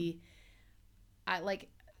really,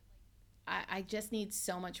 I just need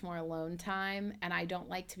so much more alone time, and I don't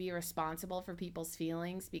like to be responsible for people's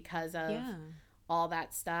feelings because of all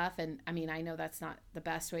that stuff. And I mean, I know that's not the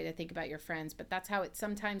best way to think about your friends, but that's how it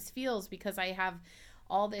sometimes feels, because I have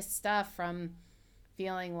all this stuff from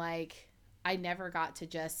feeling like I never got to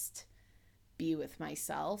just be with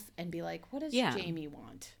myself and be like, what does Jamie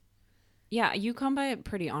want? Yeah, you come by it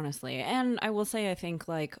pretty honestly. And I will say, I think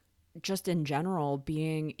like just in general,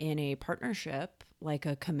 being in a partnership, like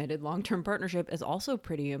a committed long-term partnership, is also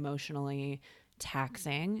pretty emotionally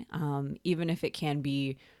taxing, even if it can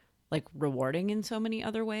be like rewarding in so many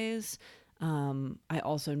other ways. I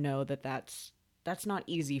also know that that's not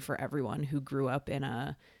easy for everyone who grew up in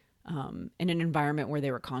an environment where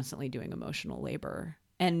they were constantly doing emotional labor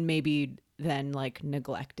and maybe then like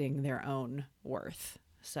neglecting their own worth.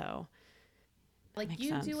 So like you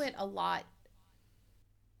sense. Do it a lot.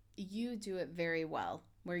 You do it very well,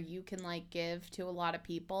 where you can like give to a lot of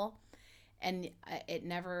people, and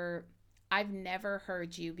I've never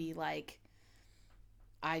heard you be like,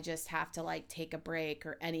 I just have to like take a break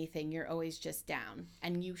or anything. You're always just down,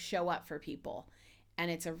 and you show up for people,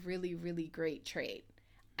 and it's a really, really great trait.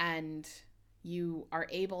 And you are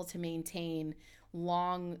able to maintain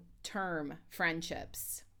long-term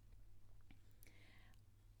friendships.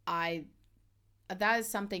 That is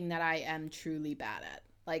something that I am truly bad at.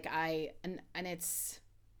 Like and it's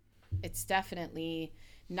definitely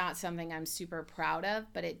not something I'm super proud of,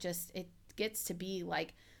 but it gets to be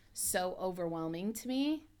like so overwhelming to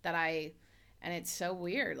me that and it's so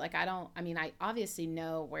weird. Like I obviously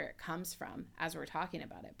know where it comes from as we're talking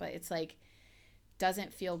about it, but it's like,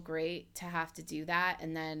 doesn't feel great to have to do that.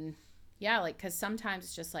 And then, like, cause sometimes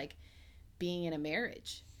it's just like being in a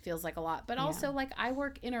marriage feels like a lot, but also like I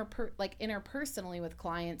work interpersonally with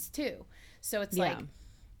clients too. So it's like,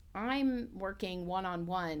 I'm working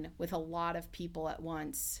one-on-one with a lot of people at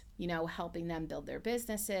once, helping them build their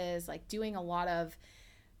businesses, like doing a lot of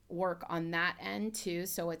work on that end too.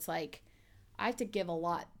 So it's like, I have to give a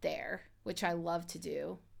lot there, which I love to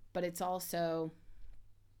do, but it's also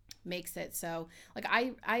makes it so like,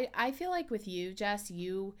 I feel like with you, Jess,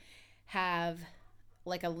 you have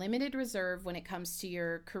like a limited reserve when it comes to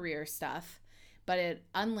your career stuff, but an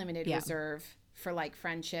unlimited reserve for like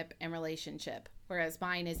friendship and relationship. Whereas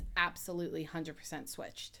mine is absolutely 100%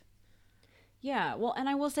 switched. Yeah, well, and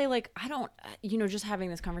I will say, like, I don't, just having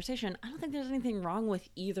this conversation, I don't think there's anything wrong with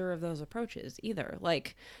either of those approaches either.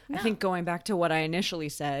 Like, no. I think going back to what I initially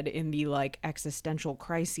said in the, like, existential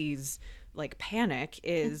crises, like, panic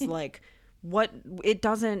is, like, it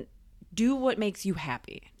doesn't do what makes you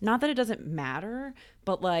happy. Not that it doesn't matter,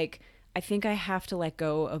 but, like, I think I have to let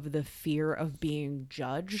go of the fear of being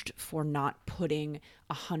judged for not putting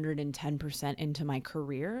 110% into my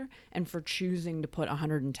career and for choosing to put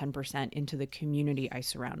 110% into the community I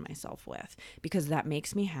surround myself with, because that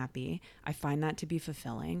makes me happy. I find that to be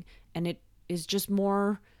fulfilling, and it is just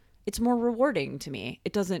it's more rewarding to me.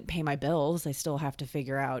 It doesn't pay my bills. I still have to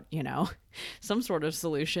figure out, some sort of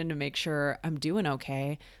solution to make sure I'm doing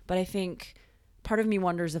okay. But I think part of me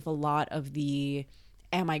wonders if a lot of the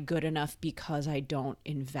am I good enough because I don't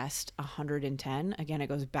invest 110? Again, it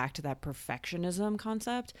goes back to that perfectionism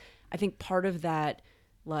concept. I think part of that,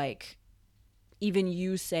 like, even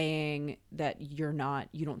you saying that you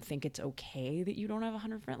don't think it's okay that you don't have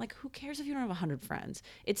 100 friends. Like, who cares if you don't have 100 friends?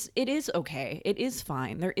 It is okay. It is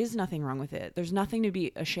fine. There is nothing wrong with it. There's nothing to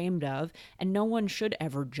be ashamed of, and no one should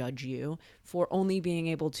ever judge you for only being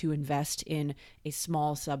able to invest in a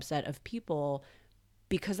small subset of people,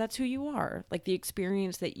 because that's who you are. Like, the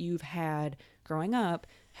experience that you've had growing up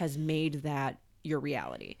has made that your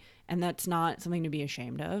reality. And that's not something to be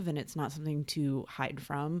ashamed of, and it's not something to hide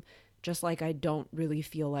from. Just like I don't really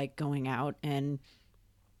feel like going out and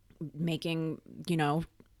making, $1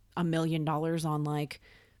 million on like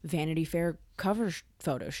Vanity Fair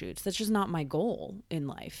photo shoots. That's just not my goal in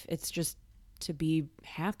life. It's just to be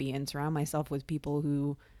happy and surround myself with people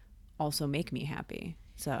who also make me happy.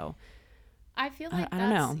 So I feel like I don't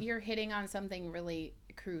know. you're hitting on something really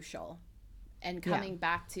crucial. And coming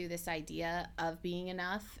back to this idea of being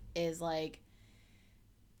enough is like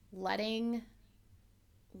letting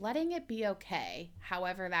it be okay,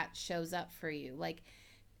 however that shows up for you. Like,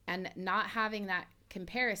 and not having that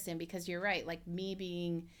comparison, because you're right, like me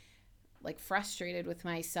being like frustrated with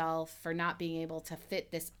myself for not being able to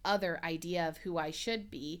fit this other idea of who I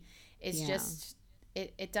should be is just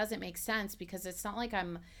it doesn't make sense, because it's not like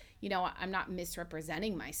I'm not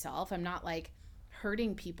misrepresenting myself. I'm not like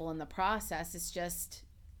hurting people in the process. It's just,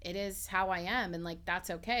 it is how I am, and like that's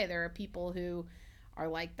okay. There are people who are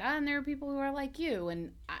like that, and there are people who are like you,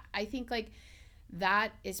 and I think like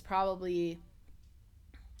that is probably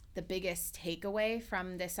the biggest takeaway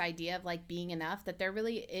from this idea of like being enough, that there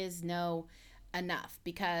really is no enough.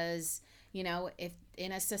 Because if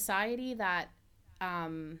in a society that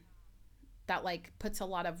that like puts a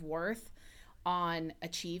lot of worth on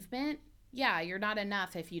achievement, you're not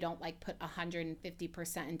enough if you don't like put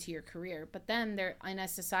 150% into your career. But then they're in a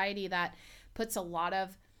society that puts a lot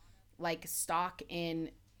of like stock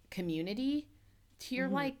in community, you're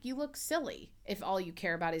like, you look silly if all you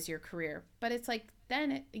care about is your career. But it's like,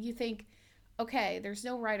 then you think, okay, there's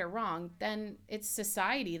no right or wrong. Then it's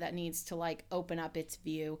society that needs to like open up its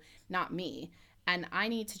view, not me. And I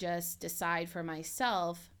need to just decide for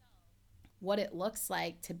myself what it looks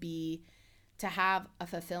like to have a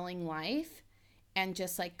fulfilling life, and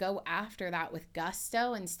just like go after that with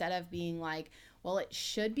gusto, instead of being like, well, it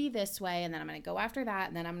should be this way, and then I'm going to go after that,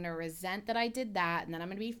 and then I'm going to resent that I did that, and then I'm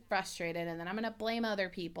going to be frustrated, and then I'm going to blame other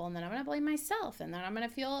people, and then I'm going to blame myself, and then I'm going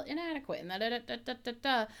to feel inadequate, and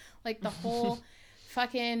like the whole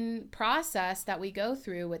fucking process that we go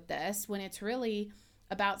through with this, when it's really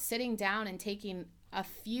about sitting down and taking a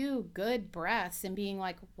few good breaths and being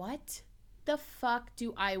like, what the fuck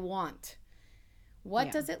do I want?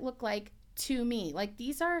 What does it look like to me? Like,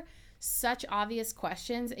 these are such obvious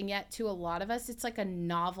questions, and yet to a lot of us it's like a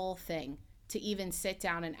novel thing to even sit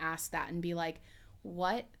down and ask that and be like,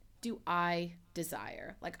 what do I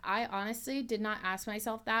desire? Like, I honestly did not ask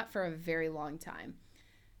myself that for a very long time,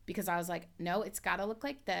 because I was like, no, it's got to look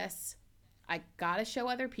like this. I got to show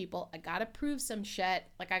other people. I got to prove some shit.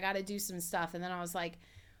 Like, I got to do some stuff. And then I was like,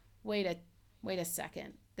 wait a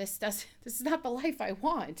second. This is not the life I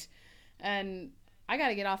want. And I got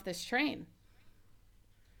to get off this train.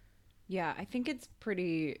 Yeah, I think it's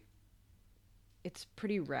pretty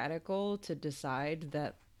radical to decide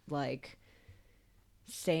that, like,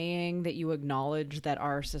 saying that you acknowledge that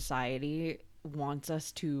our society wants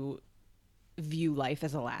us to view life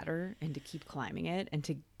as a ladder and to keep climbing it and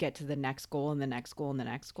to get to the next goal and the next goal and the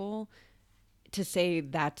next goal, to say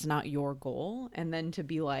that's not your goal, and then to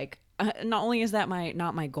be like, not only is that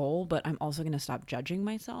not my goal, but I'm also going to stop judging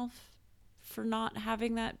myself for not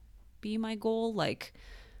having that be my goal. Like,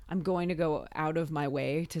 I'm going to go out of my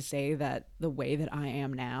way to say that the way that I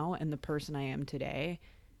am now and the person I am today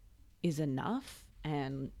is enough.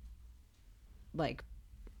 And like,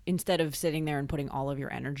 instead of sitting there and putting all of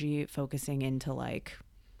your energy focusing into like,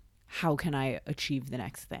 how can I achieve the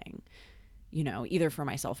next thing, either for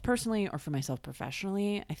myself personally or for myself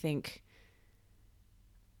professionally, I think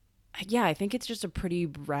it's just a pretty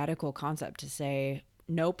radical concept to say,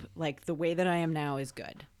 nope, like the way that I am now is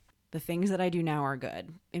good. The things that I do now are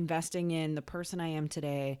good. Investing in the person I am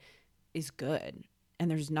today is good. And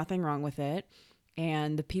there's nothing wrong with it.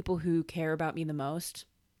 And the people who care about me the most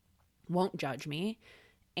won't judge me.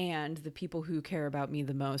 And the people who care about me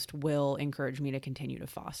the most will encourage me to continue to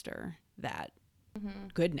foster that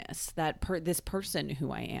goodness, this person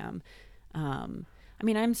who I am. I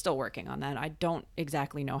mean, I'm still working on that. I don't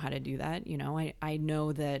exactly know how to do that.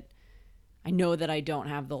 I know that I don't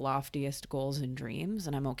have the loftiest goals and dreams,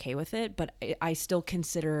 and I'm okay with it, but I still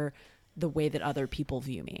consider the way that other people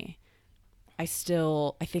view me. I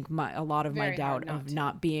think a lot of my doubt of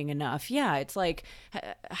not being enough. Yeah. It's like,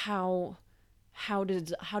 how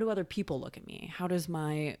do other people look at me? How does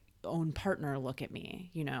my own partner look at me?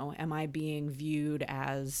 Am I being viewed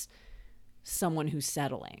as someone who's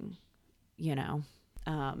settling,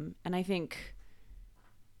 and I think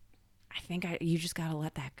you just got to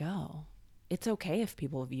let that go. It's okay if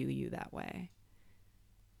people view you that way.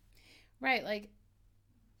 Right. Like,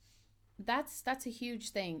 that's a huge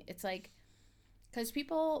thing. It's like, because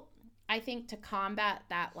people, I think, to combat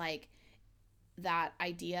that, like, that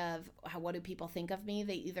idea of what do people think of me,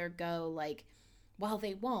 they either go like, well,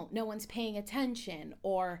 they won't, no one's paying attention,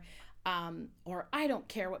 or I don't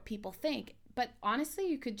care what people think. but honestly,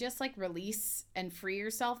 you could just like release and free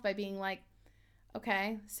yourself by being like,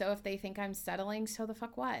 okay, so if they think I'm settling, so the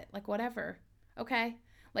fuck what? Like, whatever. Okay.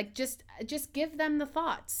 Like, just give them the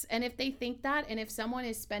thoughts. And if they think that, and if someone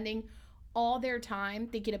is spending all their time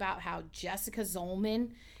thinking about how Jessica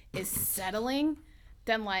Zolman is settling,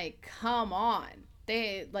 then like, come on.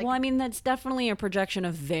 They like, well, I mean, that's definitely a projection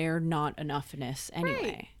of their not enoughness anyway.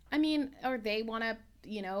 Right. I mean, or they want to,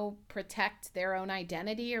 protect their own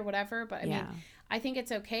identity or whatever. But I mean, I think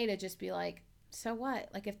it's okay to just be like, so what?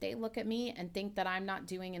 Like, if they look at me and think that I'm not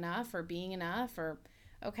doing enough or being enough, or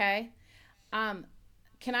okay.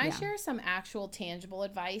 Can I share some actual tangible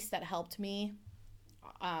advice that helped me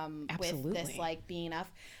with this, like, being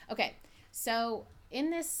enough? Okay. So in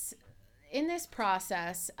this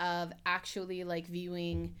process of actually like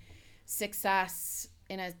viewing success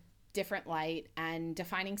in a different light and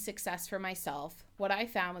defining success for myself, what I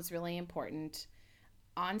found was really important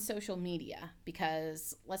on social media,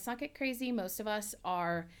 because let's not get crazy, most of us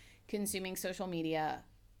are consuming social media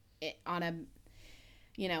on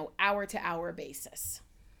a hour to hour basis.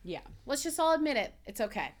 Yeah, let's just all admit it. It's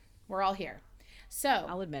okay, we're all here. So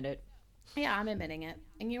I'll admit it. Yeah, I'm admitting it,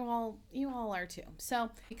 and you all are too. So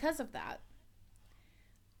because of that,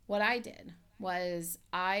 what I did was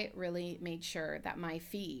I really made sure that my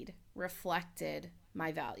feed reflected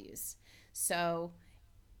my values. So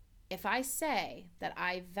if I say that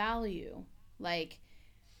I value like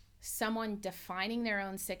someone defining their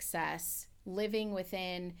own success, living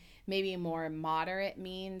within maybe more moderate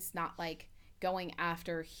means, not like going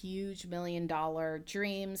after huge $1 million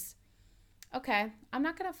dreams, okay, I'm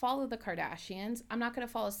not going to follow the Kardashians. I'm not going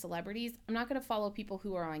to follow celebrities. I'm not going to follow people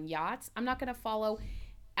who are on yachts. I'm not going to follow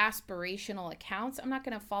aspirational accounts. I'm not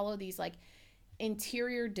going to follow these like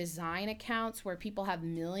interior design accounts where people have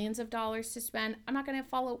millions of dollars to spend. I'm not going to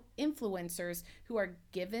follow influencers who are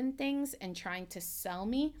given things and trying to sell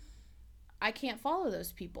me. I can't follow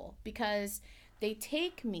those people because they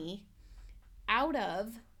take me out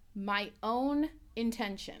of my own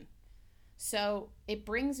intention. So it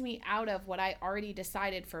brings me out of what I already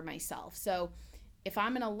decided for myself. So if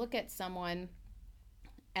I'm going to look at someone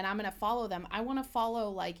and I'm going to follow them, I want to follow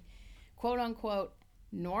like quote unquote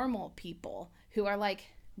normal people who are like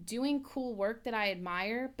doing cool work that I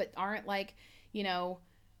admire, but aren't like,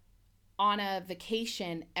 on a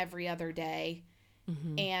vacation every other day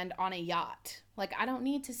and on a yacht. Like, I don't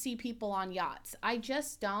need to see people on yachts. I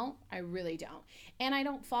just don't. I really don't. And I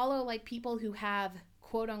don't follow like people who have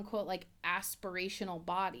quote unquote like aspirational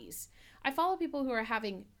bodies. I follow people who are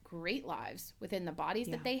having great lives within the bodies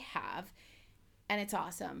that they have, and it's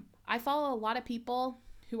awesome. I follow a lot of people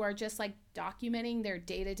who are just like documenting their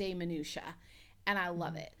day-to-day minutia, and I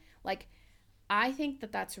love it. Like, I think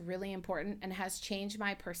that that's really important and has changed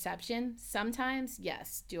my perception. Sometimes,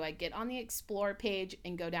 yes, do I get on the explore page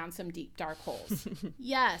and go down some deep dark holes?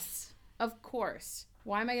 Yes, of course.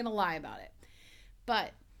 Why am I going to lie about it?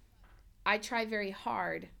 But I try very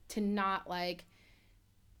hard to not like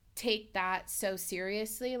take that so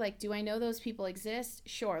seriously. Like, do I know those people exist?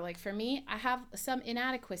 Sure. Like, for me, I have some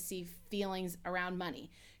inadequacy feelings around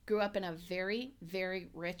money. Grew up in a very, very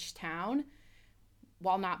rich town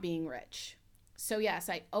while not being rich. So yes,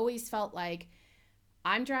 I always felt like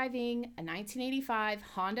I'm driving a 1985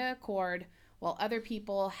 Honda Accord while other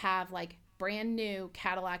people have like brand new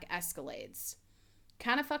Cadillac Escalades.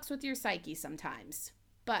 Kind of fucks with your psyche sometimes.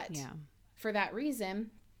 But for that reason,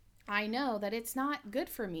 I know that it's not good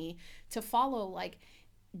for me to follow like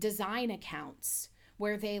design accounts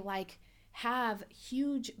where they like have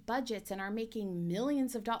huge budgets and are making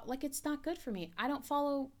millions of dollars. Like, it's not good for me. I don't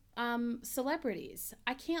follow celebrities.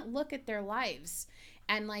 I can't look at their lives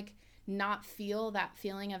and like not feel that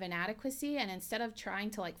feeling of inadequacy. And instead of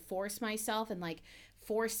trying to like force myself and like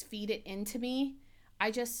force feed it into me,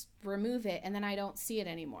 I just remove it and then I don't see it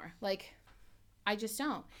anymore. Like, I just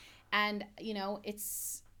don't. And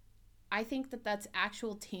I think that that's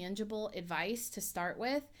actual tangible advice to start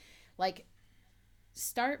with. Like,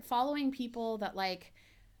 start following people that like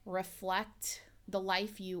reflect the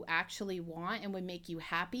life you actually want and would make you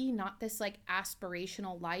happy, not this like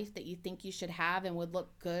aspirational life that you think you should have and would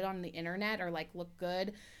look good on the internet or like look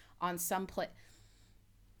good on some place.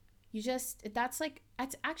 That's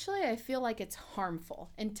actually, I feel like it's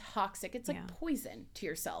harmful and toxic. It's like poison to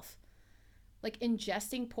yourself. Like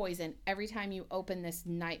ingesting poison every time you open this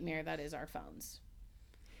nightmare that is our phones.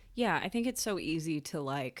 Yeah, I think it's so easy to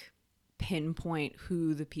like pinpoint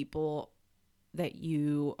who the people that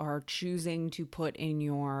you are choosing to put in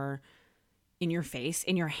your face,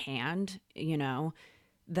 in your hand,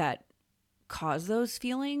 that cause those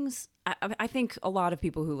feelings. I think a lot of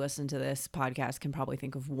people who listen to this podcast can probably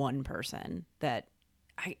think of one person that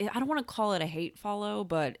I don't want to call it a hate follow,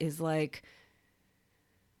 but is like,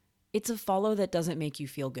 it's a follow that doesn't make you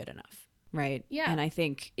feel good enough, right? Yeah. And I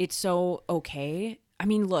think it's so okay. I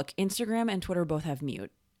mean, look, Instagram and Twitter both have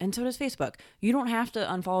mute, and so does Facebook. You don't have to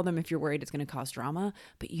unfollow them if you're worried it's going to cause drama,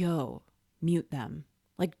 but mute them.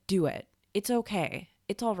 Like, do it. It's okay.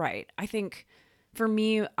 It's all right. I think for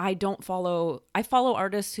me, I follow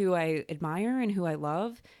artists who I admire and who I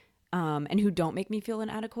love, and who don't make me feel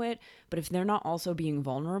inadequate. But if they're not also being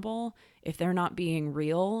vulnerable, if they're not being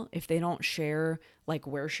real, if they don't share like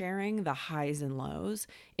we're sharing the highs and lows,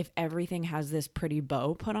 if everything has this pretty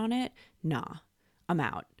bow put on it, nah, I'm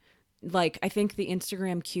out. Like, I think the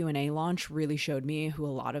Instagram Q&A launch really showed me who a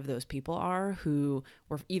lot of those people are, who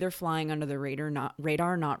were either flying under the radar,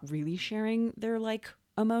 not really sharing their like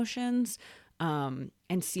emotions, and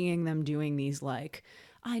seeing them doing these like,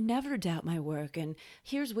 I never doubt my work and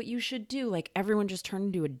here's what you should do. Like, everyone just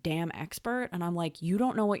turned into a damn expert. And I'm like, you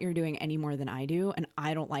don't know what you're doing any more than I do. And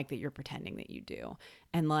I don't like that you're pretending that you do.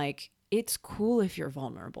 And like, it's cool if you're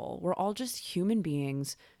vulnerable. We're all just human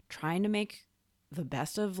beings trying to make the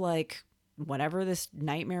best of like whatever this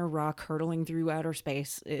nightmare rock hurtling through outer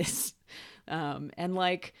space is. And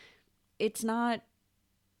like, it's not,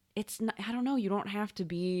 I don't know. You don't have to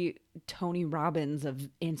be Tony Robbins of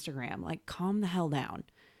Instagram. Like, calm the hell down.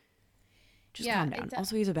 Just calm down.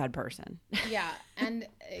 Also, he's a bad person. Yeah. And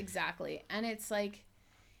exactly. And it's like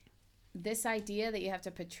this idea that you have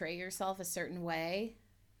to portray yourself a certain way.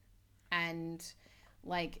 And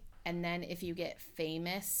like, and then if you get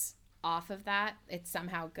famous off of that, it's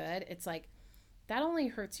somehow good. It's like, that only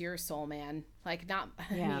hurts your soul, man. Like, not,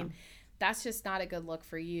 yeah. I mean, that's just not a good look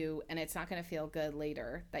for you, and it's not going to feel good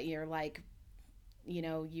later that you're like, you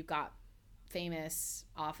know, you got famous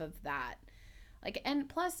off of that. Like, and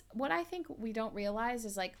plus what I think we don't realize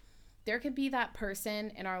is like, there could be that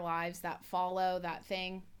person in our lives that follow that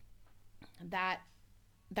thing, that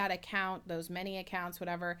account, those many accounts,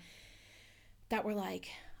 whatever, that were like,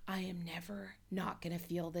 I am never not going to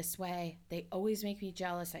feel this way. They always make me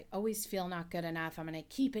jealous. I always feel not good enough. I'm going to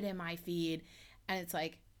keep it in my feed. And it's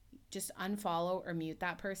like, just unfollow or mute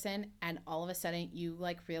that person, and all of a sudden you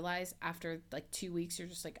like realize after like 2 weeks you're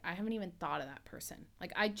just like, I haven't even thought of that person.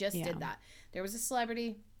 Like, I just did that. There was a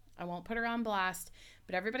celebrity, I won't put her on blast,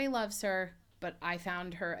 but everybody loves her, but I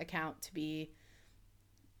found her account to be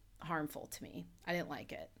harmful to me. I didn't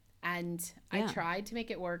like it, and I tried to make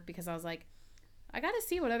it work because I was like, I got to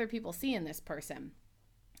see what other people see in this person,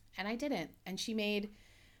 and I didn't. And she made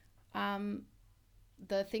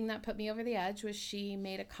the thing that put me over the edge was she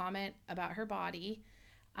made a comment about her body,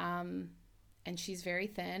 and she's very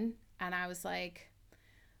thin, and I was like,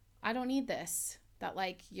 I don't need this, that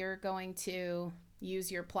like you're going to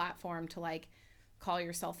use your platform to like call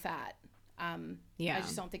yourself fat. I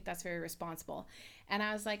just don't think that's very responsible. And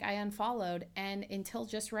I was like, I unfollowed, and until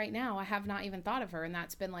just right now I have not even thought of her, and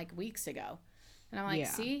that's been like weeks ago. And I'm like,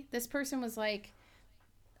 see, this person was like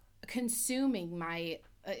consuming my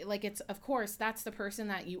like, it's, of course, that's the person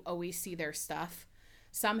that you always see their stuff.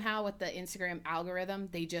 Somehow with the Instagram algorithm,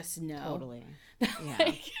 they just know. Totally.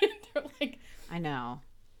 Yeah. They're like, I know.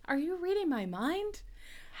 Are you reading my mind?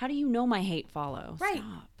 How do you know my hate follow? Right.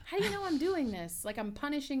 Stop. How do you know I'm doing this? Like, I'm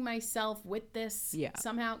punishing myself with this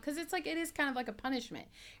somehow. Because it's like, it is kind of like a punishment.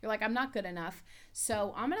 You're like, I'm not good enough.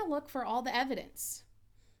 So I'm going to look for all the evidence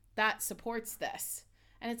that supports this.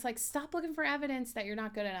 And it's like, stop looking for evidence that you're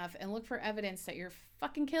not good enough and look for evidence that you're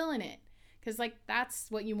fucking killing it. Because, like,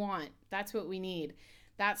 that's what you want. That's what we need.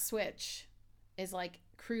 That switch is, like,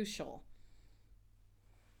 crucial.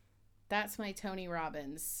 That's my Tony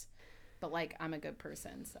Robbins. But, like, I'm a good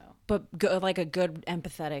person, so. But, like, a good,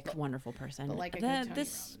 empathetic, wonderful person. But, like, a good Tony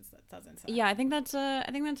Robbins that doesn't suck. Yeah, I think that's a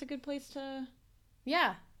good place to.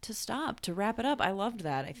 Yeah. To stop, to wrap it up. I loved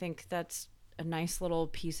that. I think that's a nice little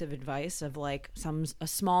piece of advice of like a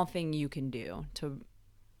small thing you can do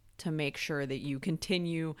to make sure that you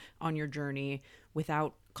continue on your journey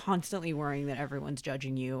without constantly worrying that everyone's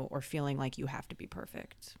judging you or feeling like you have to be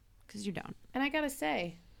perfect, because you don't. And I gotta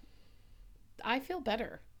say, I feel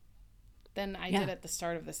better than I did at the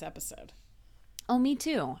start of this episode. Oh, me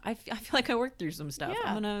too. I feel like I worked through some stuff.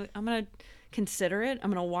 I'm gonna consider it.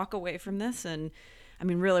 I'm gonna walk away from this, and I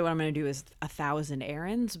mean, really, what I'm going to do is 1,000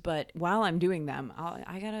 errands. But while I'm doing them,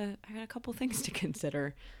 I got a couple things to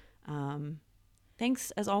consider. Thanks,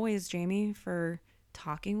 as always, Jamie, for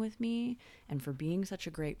talking with me and for being such a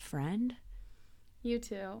great friend. You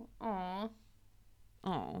too. Aw.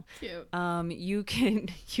 Oh, cute. You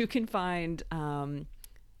can find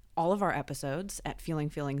all of our episodes at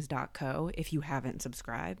feelingfeelings.co if you haven't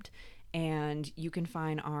subscribed. And you can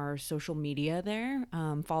find our social media there.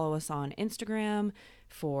 Follow us on Instagram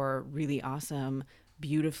for really awesome,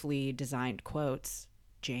 beautifully designed quotes,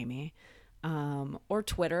 Jamie. Or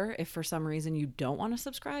Twitter if for some reason you don't want to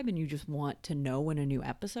subscribe and you just want to know when a new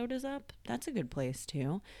episode is up. That's a good place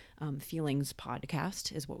too. Feelings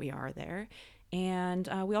Podcast is what we are there. And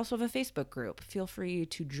we also have a Facebook group. Feel free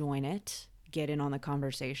to join it, get in on the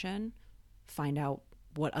conversation, find out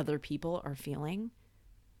what other people are feeling.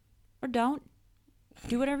 Or don't.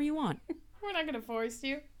 Do whatever you want. We're not going to force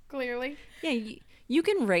you, clearly. Yeah, you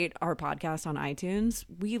can rate our podcast on iTunes.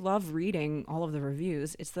 We love reading all of the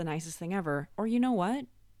reviews. It's the nicest thing ever. Or you know what?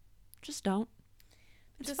 Just don't.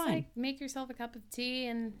 It's just fine. Make yourself a cup of tea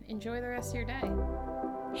and enjoy the rest of your day.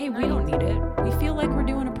 Hey, we don't need it. We feel like we're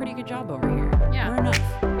doing a pretty good job over here. Yeah. We're enough.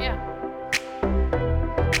 Yeah.